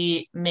needs to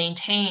be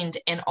maintained,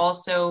 and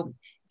also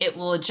it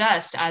will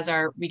adjust as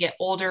we get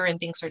older and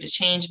things start to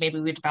change. Maybe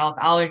we develop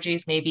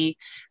allergies, maybe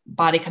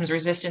body comes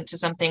resistant to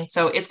something.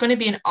 So it's going to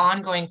be an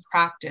ongoing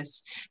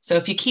practice. So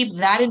if you keep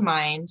that in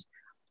mind,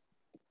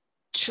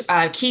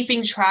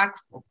 keeping track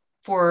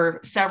for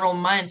several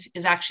months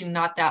is actually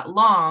not that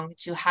long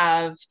to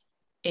have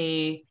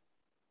a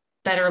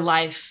better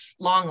life,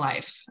 long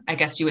life, I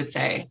guess you would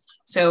say.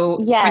 So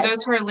for Yes.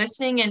 those who are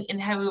listening and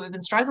who have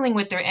been struggling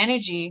with their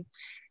energy,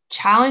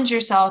 challenge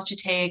yourself to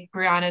take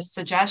Breanna's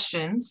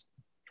suggestions.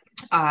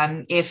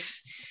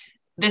 If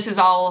this is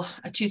all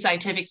too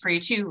scientific for you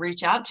to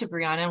reach out to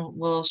Breanna, and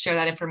we'll share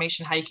that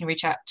information, how you can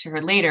reach out to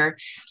her later.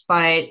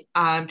 But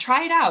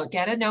try it out.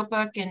 Get a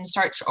notebook and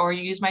or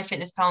use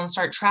MyFitnessPal and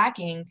start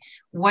tracking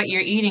what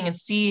you're eating, and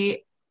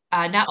see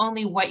not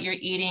only what you're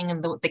eating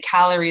and the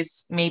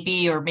calories may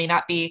be or may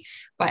not be,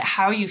 but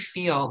how you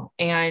feel.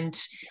 And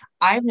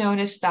I've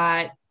noticed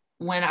that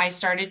when I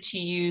started to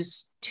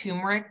use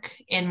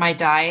turmeric in my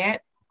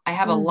diet, I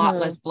have a lot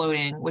Mm-hmm. less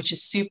bloating, which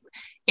is super.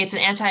 It's an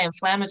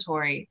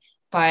anti-inflammatory,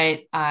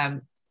 but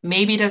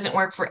maybe it doesn't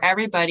work for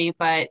everybody.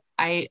 But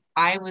I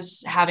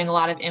was having a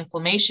lot of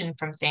inflammation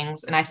from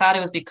things, and I thought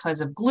it was because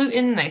of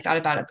gluten. And I thought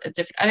about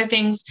different other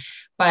things,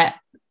 but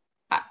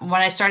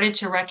when I started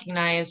to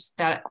recognize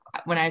that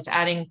when I was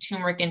adding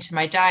turmeric into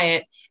my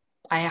diet,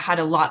 I had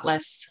a lot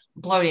less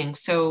bloating.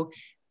 So,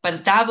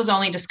 but that was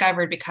only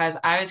discovered because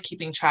I was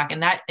keeping track,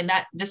 and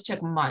that this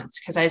took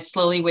months, because I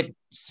slowly would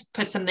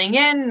put something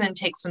in and then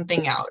take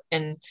something out,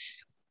 and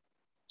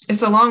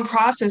it's a long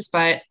process,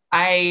 but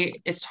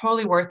it's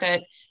totally worth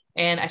it,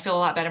 and I feel a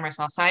lot better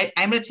myself. So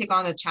I'm going to take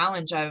on the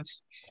challenge of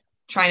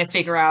trying to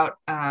figure out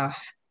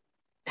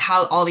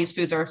how all these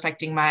foods are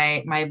affecting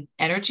my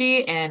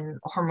energy and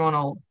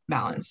hormonal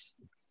balance.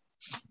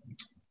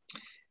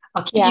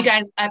 I'll keep you Yeah.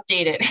 guys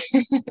updated.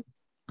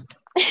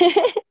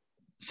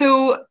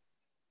 So,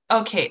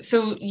 okay,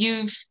 so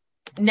you've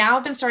now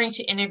been starting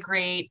to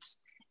integrate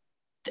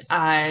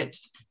uh,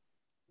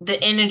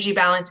 the energy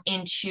balance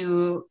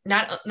into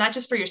not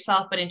just for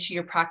yourself, but into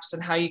your practice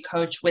and how you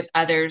coach with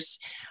others.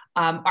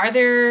 Are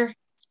there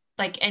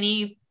like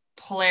any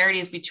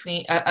polarities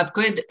between of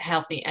good,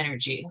 healthy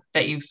energy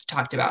that you've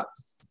talked about?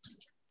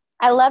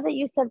 I love that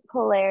you said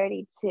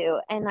polarity too.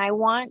 And I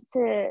want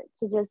to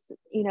just,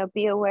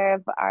 be aware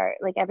of our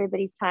like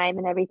everybody's time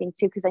and everything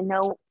too, because I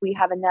know we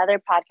have another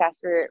podcast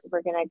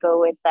we're gonna go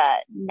with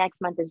next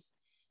month is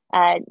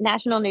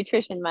National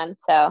Nutrition Month.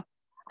 So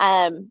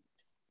um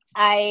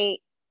I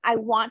I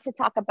want to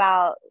talk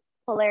about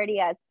polarity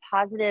as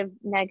positive,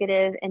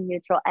 negative, and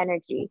neutral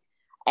energy.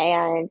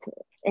 And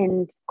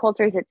in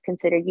cultures, it's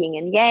considered yin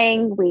and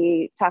yang.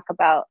 We talk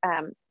about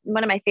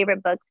one of my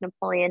favorite books,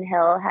 Napoleon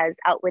Hill, has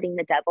Outwitting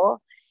the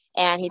Devil,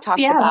 and he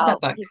talks Yeah, I love that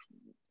about book.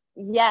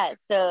 yeah,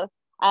 so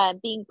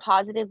being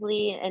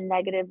positively and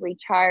negatively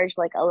charged,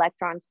 like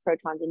electrons,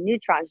 protons, and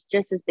neutrons,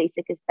 just as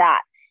basic as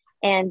that.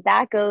 And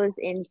that goes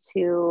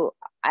into,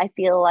 I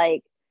feel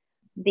like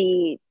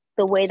the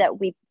the way that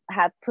we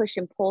have push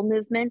and pull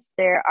movements.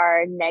 There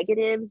are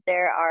negatives.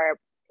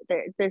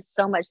 There's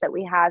so much that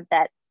we have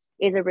that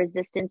is a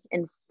resistance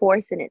and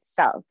force in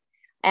itself.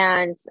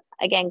 And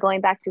again,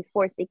 going back to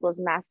force equals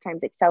mass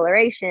times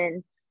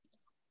acceleration,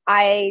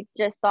 I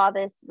just saw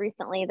this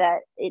recently that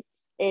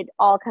it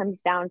all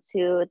comes down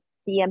to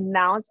the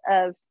amount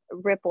of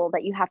ripple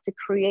that you have to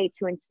create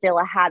to instill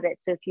a habit.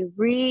 So if you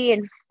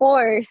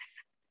reinforce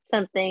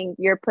something,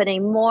 you're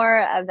putting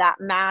more of that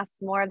mass,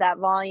 more of that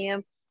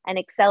volume, and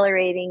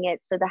accelerating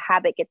it so the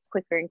habit gets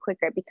quicker and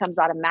quicker. It becomes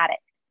automatic.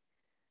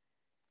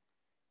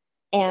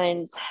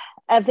 And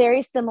a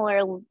very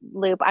similar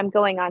loop, I'm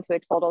going on to a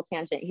total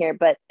tangent here,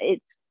 but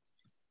it's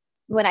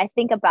when I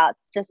think about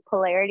just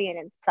polarity in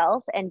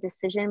itself and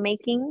decision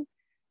making,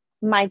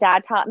 my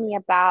dad taught me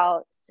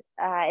about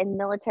in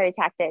military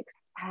tactics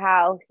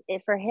how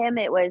for him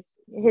it was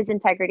his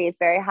integrity is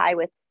very high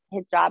with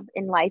his job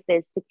in life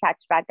is to catch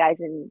bad guys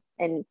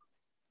and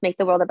make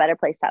the world a better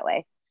place that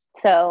way.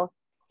 So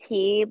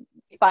he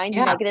finds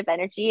Yeah. negative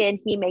energy and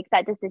he makes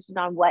that decision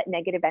on what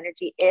negative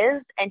energy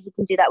is, and he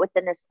can do that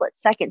within a split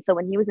second. So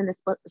when he was in the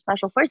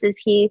special forces,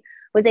 he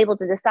was able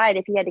to decide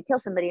if he had to kill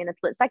somebody in a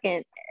split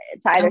second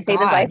to either Oh save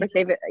his life God. or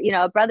save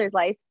a brother's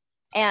life.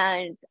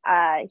 And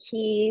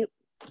he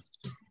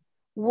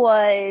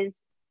was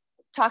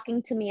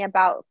talking to me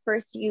about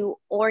first you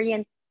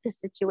orient the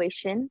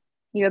situation,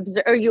 you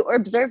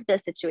observe the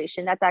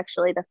situation. That's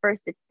actually the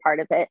first part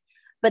of it,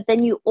 but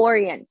then you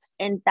orient,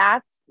 and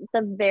that's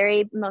the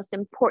very most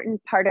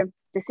important part of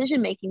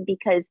decision making,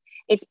 because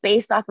it's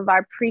based off of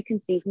our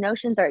preconceived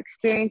notions, our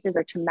experiences,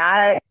 our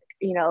traumatic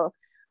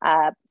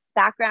uh,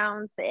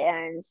 backgrounds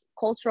and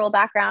cultural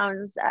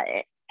backgrounds.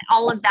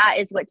 All of that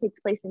is what takes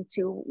place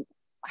into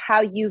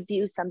how you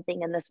view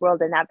something in this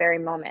world in that very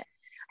moment.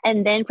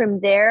 And then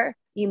from there,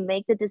 you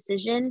make the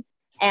decision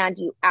and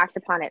you act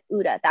upon it.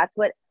 OODA, that's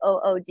what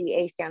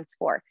OODA stands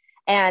for.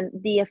 And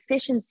the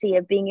efficiency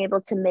of being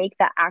able to make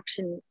that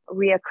action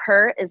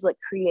reoccur is what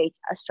creates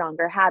a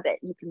stronger habit.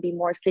 You can be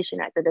more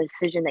efficient at the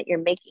decision that you're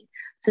making.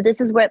 So this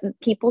is what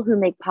people who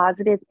make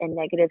positive and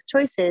negative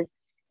choices,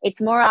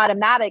 it's more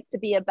automatic to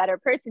be a better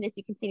person if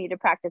you continue to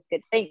practice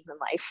good things in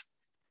life.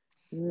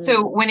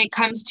 So when it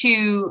comes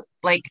to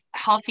like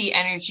healthy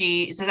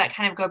energy, does that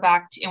kind of go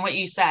back to in what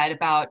you said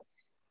about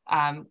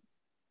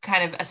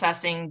kind of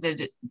assessing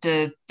the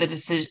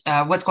decision,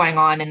 what's going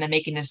on, and then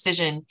making a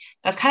decision?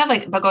 That's kind of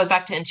like, but goes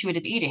back to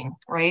intuitive eating,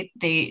 right?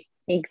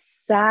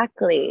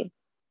 Exactly.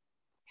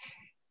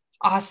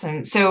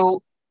 Awesome.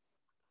 So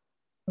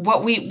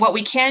what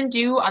we can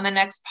do on the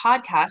next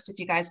podcast, if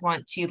you guys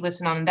want to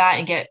listen on that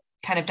and get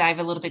kind of dive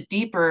a little bit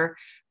deeper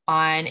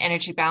on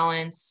energy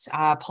balance,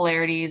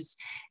 polarities,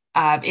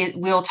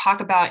 we'll talk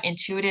about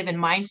intuitive and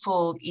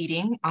mindful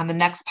eating on the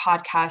next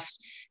podcast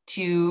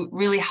to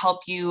really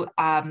help you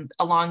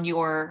along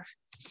your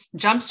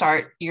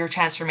jumpstart your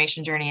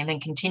transformation journey and then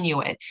continue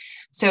it.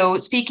 So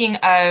speaking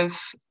of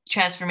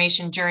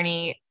transformation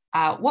journey,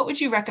 what would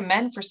you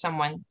recommend for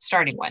someone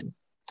starting one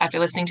after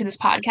listening to this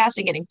podcast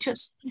and getting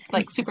just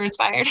like super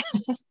inspired?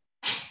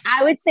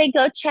 I would say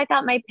go check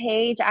out my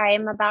page. I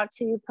am about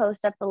to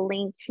post up a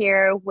link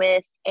here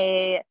with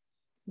a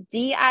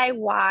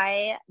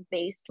DIY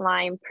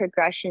baseline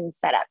progression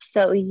setup.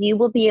 So you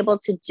will be able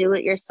to do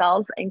it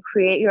yourself and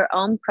create your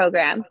own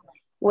program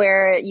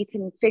where you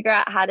can figure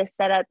out how to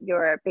set up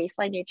your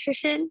baseline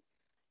nutrition,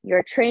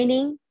 your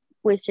training,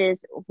 which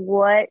is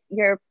what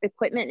your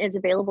equipment is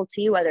available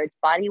to you, whether it's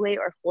body weight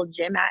or full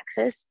gym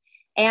access,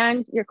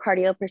 and your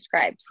cardio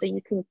prescribed. So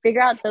you can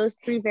figure out those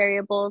three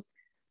variables.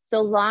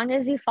 So long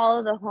as you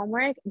follow the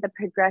homework, the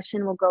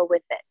progression will go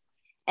with it.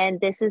 And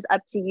this is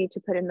up to you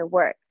to put in the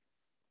work.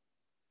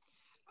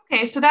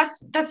 Okay, so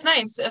that's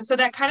nice. So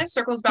that kind of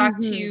circles back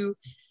to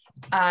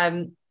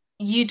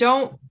you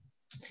don't.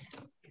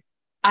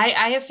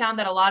 I have found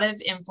that a lot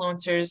of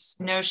influencers,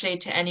 no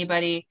shade to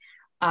anybody,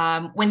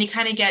 when they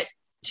kind of get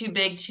too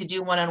big to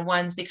do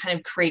one-on-ones, they kind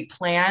of create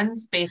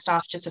plans based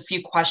off just a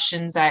few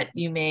questions that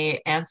you may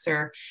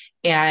answer.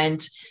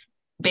 And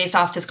based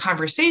off this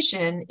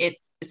conversation, it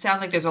sounds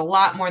like there's a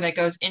lot more that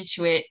goes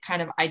into it,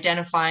 kind of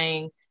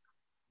identifying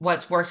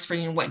what works for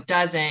you and what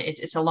doesn't.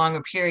 It's a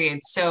longer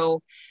period.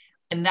 So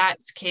in that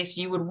case,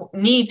 you would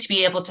need to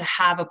be able to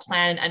have a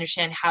plan and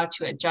understand how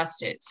to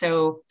adjust it.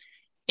 So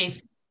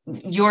if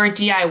your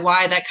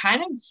DIY, that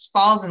kind of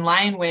falls in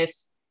line with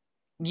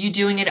you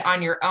doing it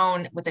on your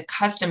own with a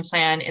custom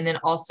plan, and then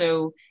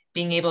also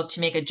being able to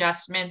make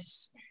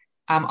adjustments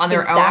on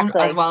their own, as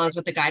Exactly. well as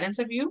with the guidance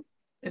of you.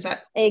 Is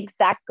that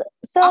Exactly.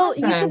 So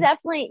awesome?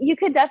 you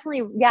could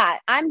definitely, yeah,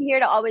 I'm here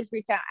to always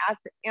reach out,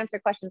 answer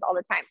questions all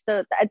the time.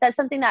 So that's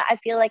something that I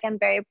feel like I'm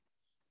very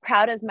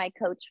proud of my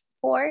coach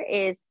for,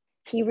 is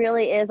he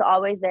really is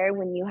always there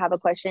when you have a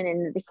question,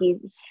 and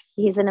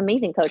he's an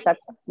amazing coach.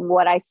 That's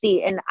what I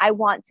see. And I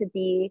want to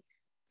be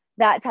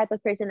that type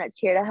of person that's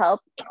here to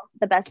help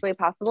the best way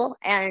possible.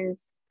 And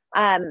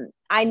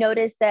I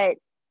noticed that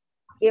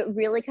it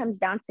really comes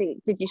down to,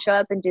 did you show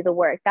up and do the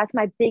work? That's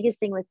my biggest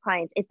thing with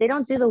clients. If they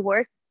don't do the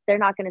work, they're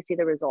not going to see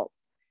the results.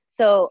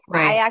 So I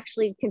Right.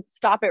 actually can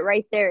stop it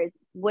right there. Is,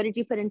 what did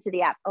you put into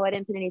the app? Oh, I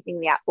didn't put anything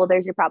in the app. Well,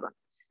 there's your problem,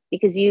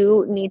 because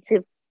you need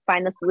to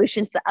find the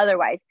solutions to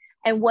otherwise.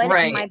 And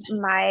Right.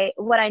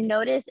 what I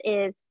notice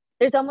is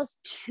there's almost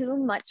too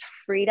much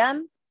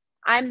freedom.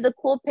 I'm the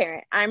cool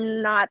parent.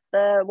 I'm not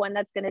the one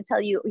that's going to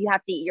tell you you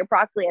have to eat your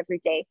broccoli every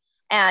day.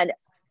 And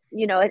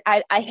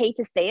I hate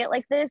to say it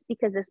like this,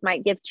 because this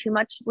might give too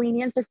much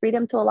lenience or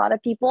freedom to a lot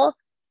of people.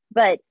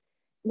 But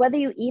whether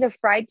you eat a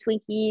fried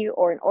Twinkie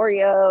or an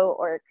Oreo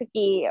or a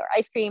cookie or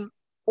ice cream,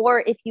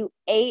 or if you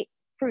ate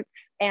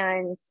fruits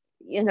and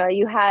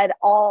you had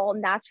all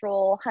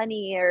natural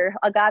honey or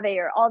agave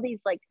or all these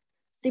like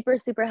super,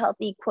 super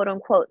healthy, quote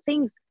unquote,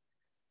 things,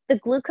 the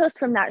glucose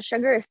from that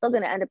sugar is still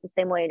going to end up the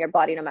same way in your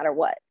body no matter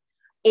what.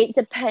 It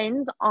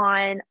depends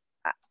on,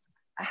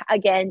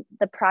 again,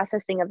 the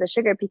processing of the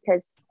sugar,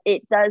 because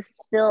it does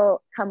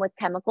still come with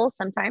chemicals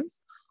sometimes,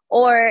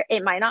 or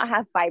it might not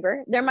have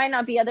fiber. There might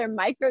not be other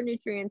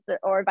micronutrients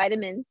or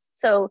vitamins.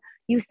 So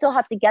you still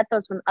have to get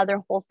those from other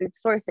whole food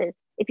sources.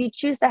 If you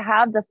choose to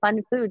have the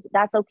fun foods,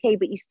 that's okay,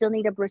 but you still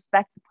need to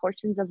respect the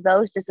portions of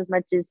those just as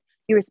much as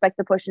you respect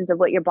the portions of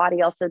what your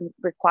body also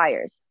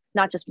requires,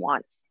 not just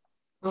wants.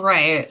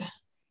 Right.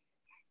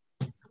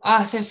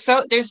 There's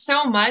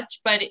so much,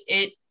 but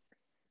it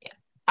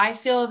I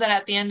feel that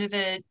at the end of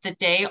the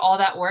day, all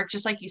that work,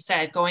 just like you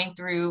said, going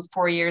through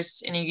 4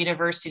 years in a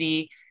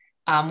university,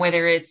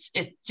 whether it's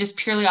just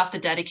purely off the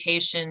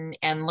dedication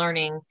and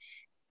learning,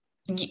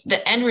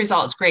 the end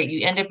result is great.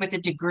 You end up with a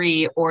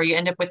degree, or you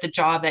end up with the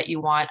job that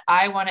you want.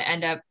 I want to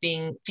end up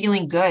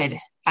feeling good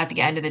at the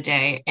end of the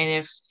day,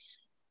 and if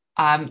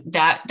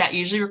that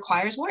usually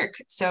requires work.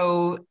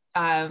 So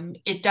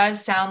it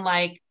does sound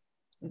like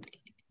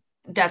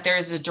that there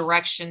is a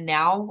direction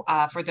now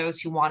for those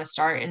who want to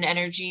start an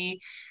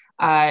energy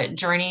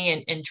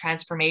journey and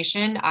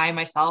transformation. I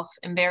myself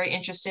am very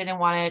interested and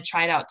want to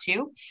try it out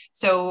too.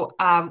 So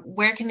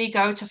where can they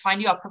go to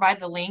find you? I'll provide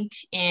the link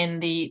in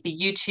the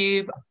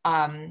YouTube,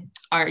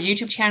 our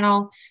YouTube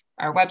channel,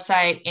 our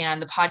website,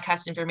 and the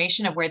podcast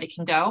information of where they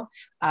can go.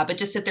 But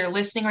just if they're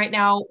listening right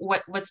now,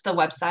 what's the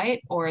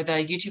website or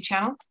the YouTube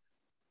channel?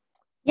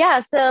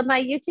 Yeah, so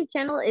my YouTube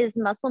channel is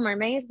Muscle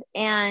Mermaid,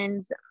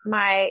 and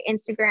my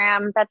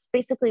Instagram, that's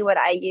basically what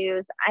I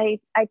use. I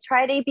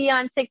try to be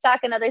on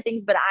TikTok and other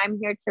things, but I'm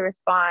here to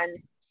respond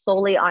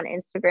solely on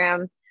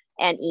Instagram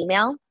and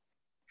email.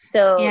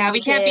 So Yeah,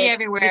 we can't be you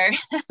everywhere.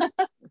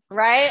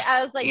 right?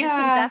 I was like, you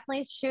can Yeah.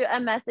 definitely shoot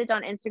a message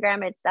on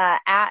Instagram. It's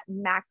at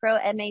macro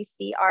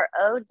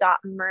macro dot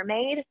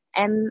mermaid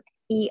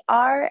mermaid.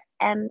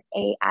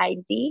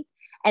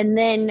 And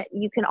then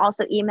you can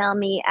also email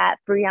me at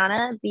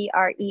Breanna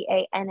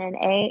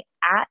Breanna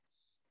at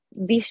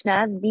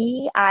Vishna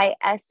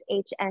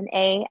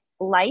Vishna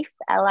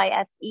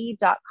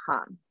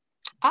life.com.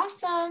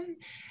 Awesome.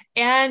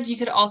 And you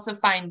could also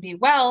find Be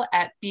Well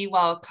at Be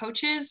Well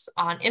Coaches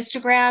on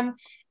Instagram,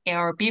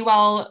 or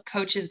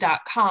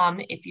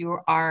bewellcoaches.com if you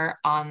are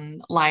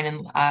online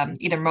and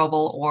either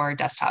mobile or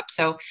desktop.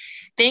 So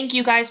thank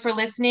you guys for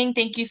listening.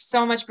 Thank you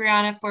so much,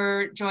 Breanna,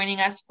 for joining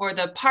us for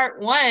the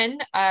part 1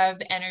 of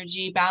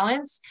Energy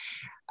Balance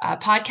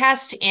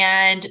podcast.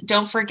 And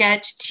don't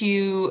forget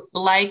to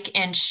like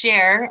and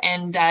share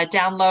and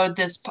download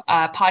this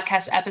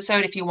podcast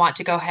episode if you want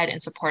to go ahead and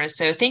support us.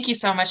 So thank you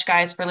so much,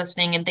 guys, for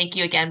listening. And thank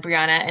you again,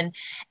 Breanna, and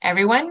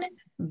everyone,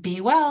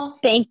 be well.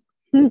 Thank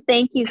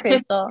you,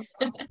 Crystal.